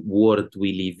of the world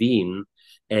we live in,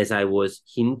 as I was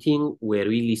hinting, we're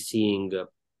really seeing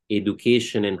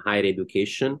education and higher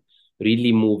education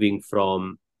really moving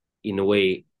from, in a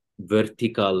way,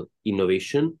 vertical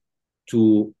innovation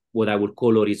to what I would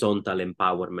call horizontal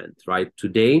empowerment, right?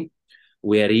 Today,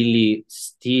 we are really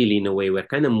still, in a way, we're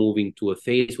kind of moving to a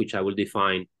phase which I will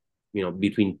define,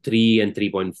 between 3 and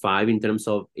 3.5 in terms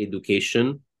of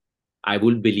education. I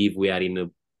will believe we are in a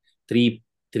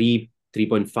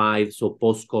 3.5, so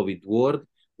post-COVID world,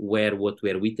 where what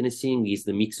we're witnessing is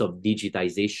the mix of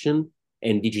digitization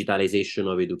and digitalization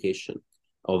of education,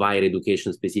 of higher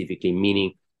education specifically,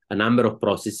 meaning a number of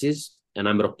processes, a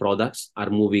number of products are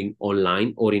moving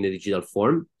online or in a digital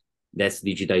form. That's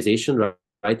digitization,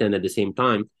 right? And at the same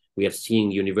time, we are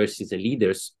seeing universities and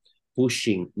leaders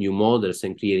pushing new models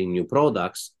and creating new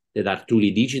products that are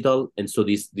truly digital. And so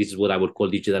this is what I would call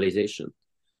digitalization.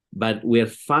 But we're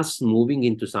fast moving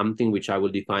into something which I will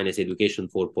define as education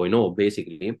 4.0,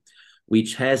 basically,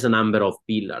 which has a number of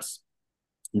pillars.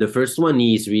 The first one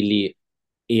is really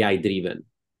AI-driven.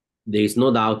 There is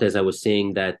no doubt, as I was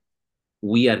saying, that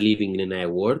we are living in an AI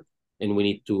world and we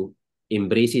need to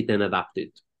embrace it and adapt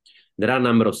it. There are a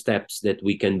number of steps that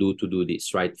we can do to do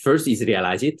this, right? First is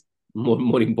realize it,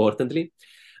 more importantly.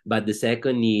 But the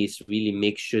second is really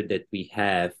make sure that we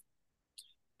have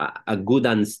a good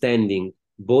understanding,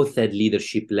 both at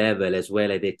leadership level as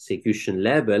well as execution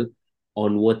level,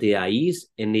 on what AI is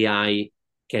and AI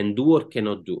can do or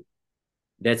cannot do.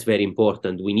 That's very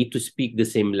important. We need to speak the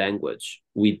same language.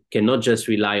 We cannot just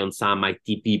rely on some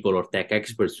IT people or tech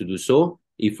experts to do so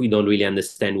if we don't really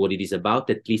understand what it is about,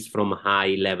 at least from a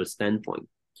high level standpoint.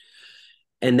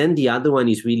 And then the other one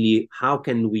is really how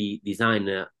can we design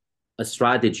a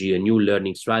strategy, a new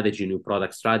learning strategy, new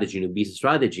product strategy, new business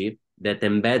strategy that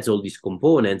embeds all these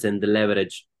components and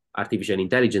leverage artificial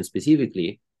intelligence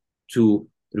specifically to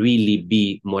really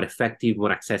be more effective,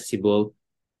 more accessible,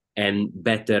 and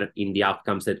better in the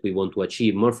outcomes that we want to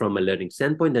achieve, more from a learning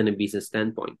standpoint than a business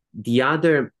standpoint. The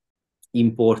other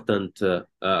important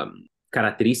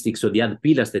characteristics, or the other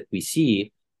pillars that we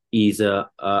see, is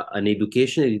an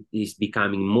education that is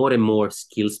becoming more and more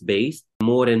skills-based,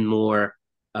 more and more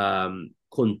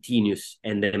continuous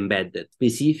and embedded.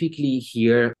 Specifically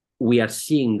here, we are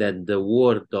seeing that the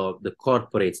world of the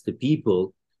corporates, the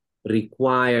people,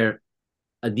 require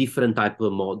a different type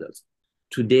of models.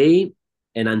 Today,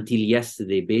 and until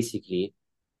yesterday, basically,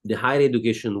 the higher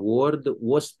education world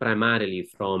was primarily,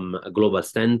 from a global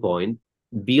standpoint,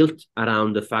 built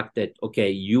around the fact that,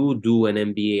 okay, you do an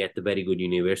MBA at a very good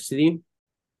university,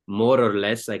 more or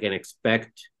less I can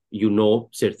expect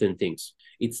certain things.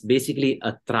 It's basically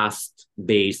a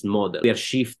trust-based model. We are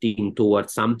shifting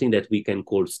towards something that we can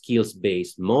call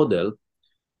skills-based model.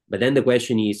 But then the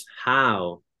question is,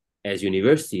 how, as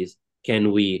universities,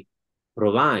 can we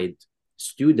provide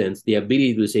students the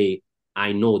ability to say,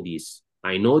 I know this,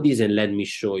 and let me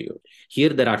show you. Here,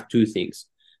 there are two things.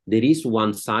 There is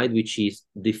one side, which is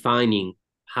defining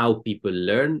how people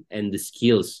learn and the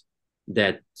skills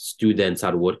that students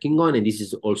are working on. And this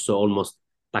is also almost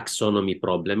taxonomy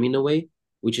problem in a way,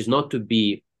 which is not to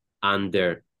be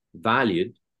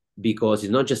undervalued, because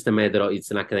it's not just a matter of, it's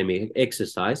an academic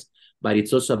exercise, but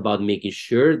it's also about making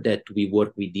sure that we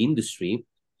work with the industry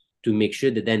to make sure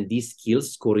that then these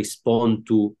skills correspond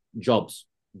to jobs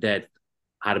that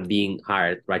are being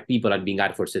hired, right? People are being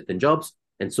hired for certain jobs.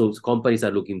 And so companies are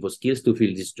looking for skills to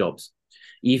fill these jobs.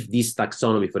 If this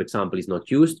taxonomy, for example, is not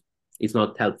used, it's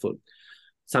not helpful.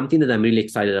 Something that I'm really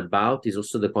excited about is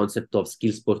also the concept of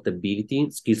skills portability,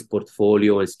 skills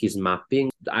portfolio, and skills mapping.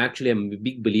 I actually am a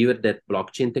big believer that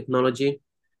blockchain technology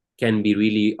can be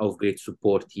really of great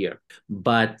support here.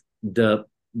 But the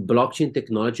blockchain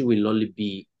technology will only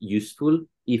be useful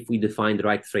if we define the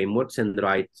right frameworks and the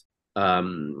right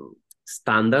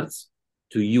standards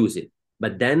to use it.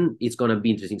 But then it's going to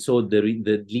be interesting. So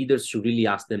the leaders should really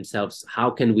ask themselves, how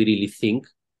can we really think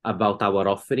about our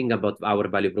offering, about our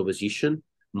value proposition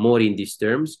more in these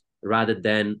terms, rather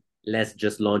than let's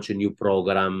just launch a new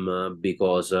program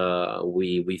because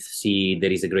we see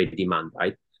there is a great demand,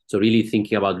 right? So really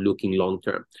thinking about looking long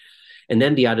term. And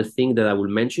then the other thing that I will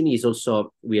mention is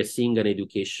also we are seeing an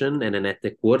education and an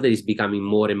EdTech world that is becoming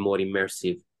more and more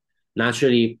immersive.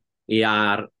 Naturally,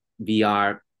 AR,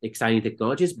 VR, exciting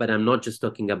technologies, but I'm not just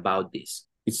talking about this.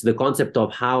 It's the concept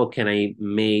of how can I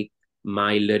make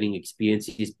my learning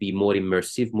experiences be more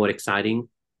immersive, more exciting,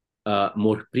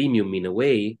 more premium in a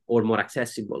way, or more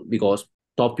accessible, because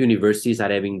top universities are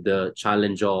having the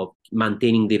challenge of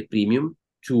maintaining their premium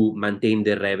to maintain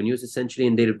their revenues, essentially,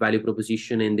 and their value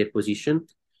proposition and their position.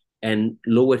 And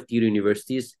lower tier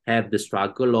universities have the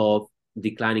struggle of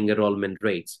declining enrollment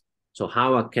rates. So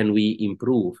how can we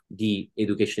improve the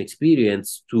education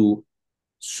experience to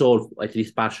solve at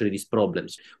least partially these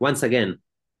problems? Once again,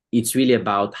 it's really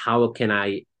about how can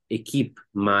I equip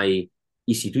my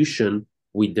institution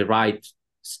with the right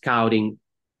scouting,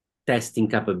 testing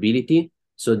capability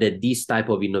so that these type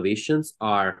of innovations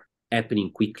are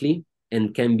happening quickly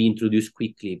and can be introduced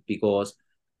quickly, because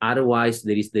otherwise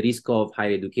there is the risk of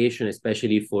higher education,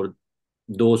 especially for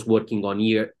those working on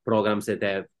year programs that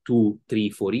have 2, 3,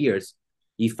 4 years.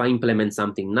 If I implement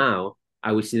something now,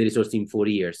 I will see the results in 4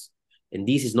 years. And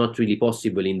this is not really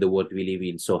possible in the world we live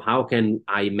in. So how can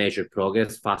I measure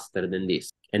progress faster than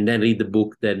this? And then read the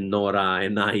book that Nora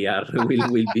and I will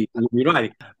be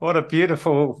writing. What a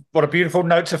beautiful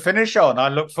note to finish on. I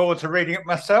look forward to reading it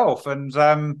myself. And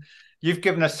you've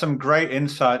given us some great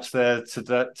insights there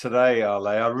today, Ale.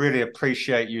 I really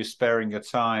appreciate you sparing your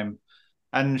time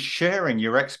and sharing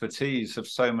your expertise of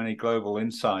so many global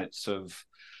insights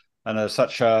and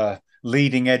such a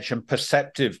leading edge and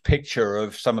perceptive picture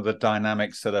of some of the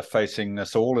dynamics that are facing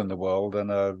us all in the world and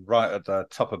are right at the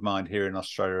top of mind here in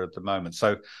Australia at the moment.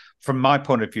 So from my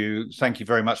point of view, thank you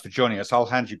very much for joining us. I'll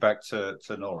hand you back to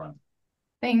Nora.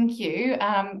 Thank you.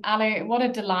 Ale, what a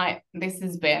delight this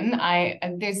has been.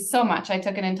 There's so much. I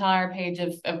took an entire page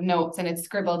of notes and it's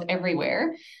scribbled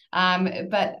everywhere.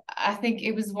 But I think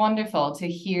it was wonderful to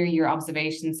hear your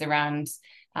observations around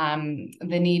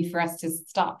the need for us to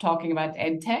stop talking about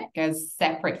EdTech as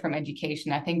separate from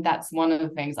education. I think that's one of the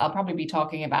things. I'll probably be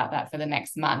talking about that for the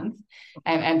next month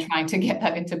and trying to get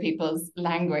that into people's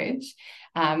language.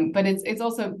 But it's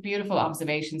also beautiful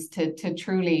observations to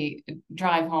truly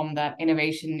drive home that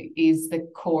innovation is the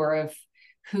core of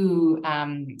who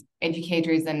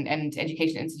educators and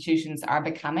education institutions are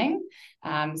becoming.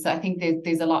 So I think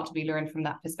there's a lot to be learned from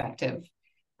that perspective.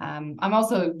 I'm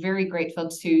also very grateful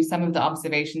to some of the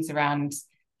observations around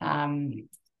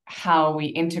how we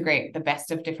integrate the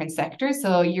best of different sectors.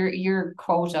 So your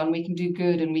quote on "we can do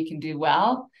good and we can do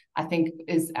well," I think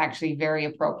is actually very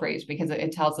appropriate, because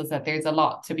it tells us that there's a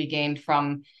lot to be gained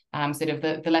from sort of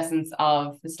the lessons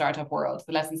of the startup world,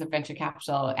 the lessons of venture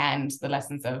capital, and the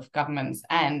lessons of governments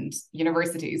and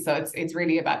universities. So it's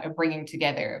really about a bringing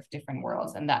together of different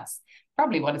worlds, and that's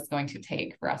probably what it's going to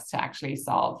take for us to actually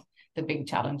solve the big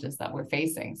challenges that we're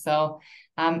facing. So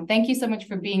thank you so much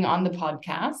for being on the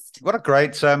podcast. What a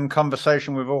great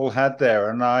conversation we've all had there.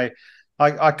 And I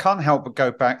can't help but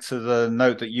go back to the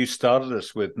note that you started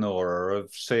us with, Nora,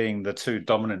 of seeing the two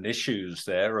dominant issues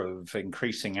there of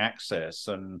increasing access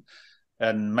and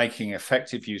making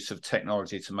effective use of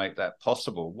technology to make that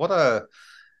possible.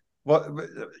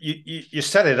 You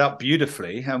set it up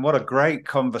beautifully, and what a great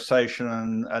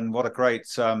conversation and what a great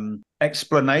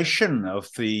explanation of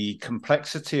the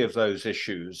complexity of those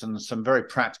issues and some very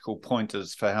practical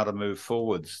pointers for how to move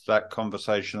forwards. That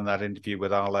conversation and that interview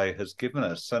with Ale has given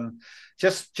us, and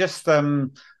just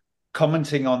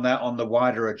commenting on that on the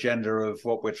wider agenda of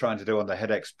what we're trying to do on the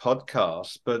HEDx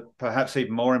podcast, but perhaps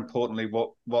even more importantly,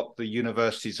 what the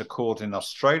universities accord in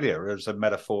Australia as a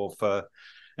metaphor for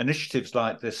initiatives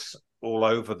like this all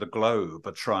over the globe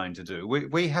are trying to do.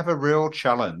 We have a real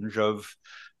challenge of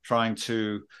trying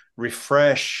to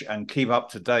refresh and keep up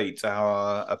to date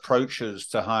our approaches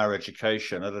to higher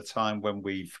education at a time when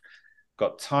we've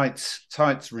got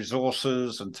tight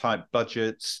resources and tight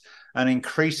budgets and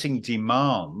increasing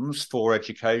demands for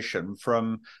education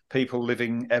from people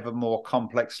living ever more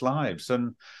complex lives.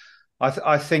 And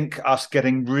I think us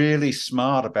getting really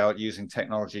smart about using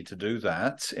technology to do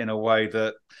that in a way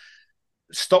that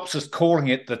stops us calling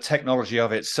it the technology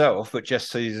of itself, but just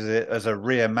sees it as a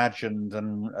reimagined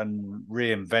and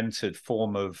reinvented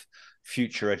form of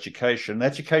future education.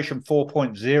 Education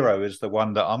 4.0 is the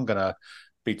one that I'm going to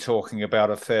be talking about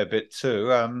a fair bit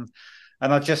too.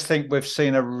 And I just think we've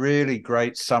seen a really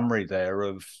great summary there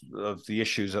of the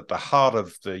issues at the heart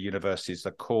of the universities, the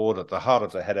core, at the heart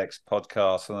of the HEDx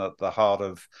podcast, and at the heart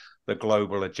of the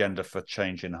global agenda for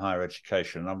change in higher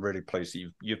education. And I'm really pleased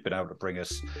that you've been able to bring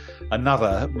us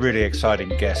another really exciting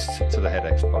guest to the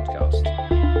HEDx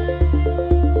podcast.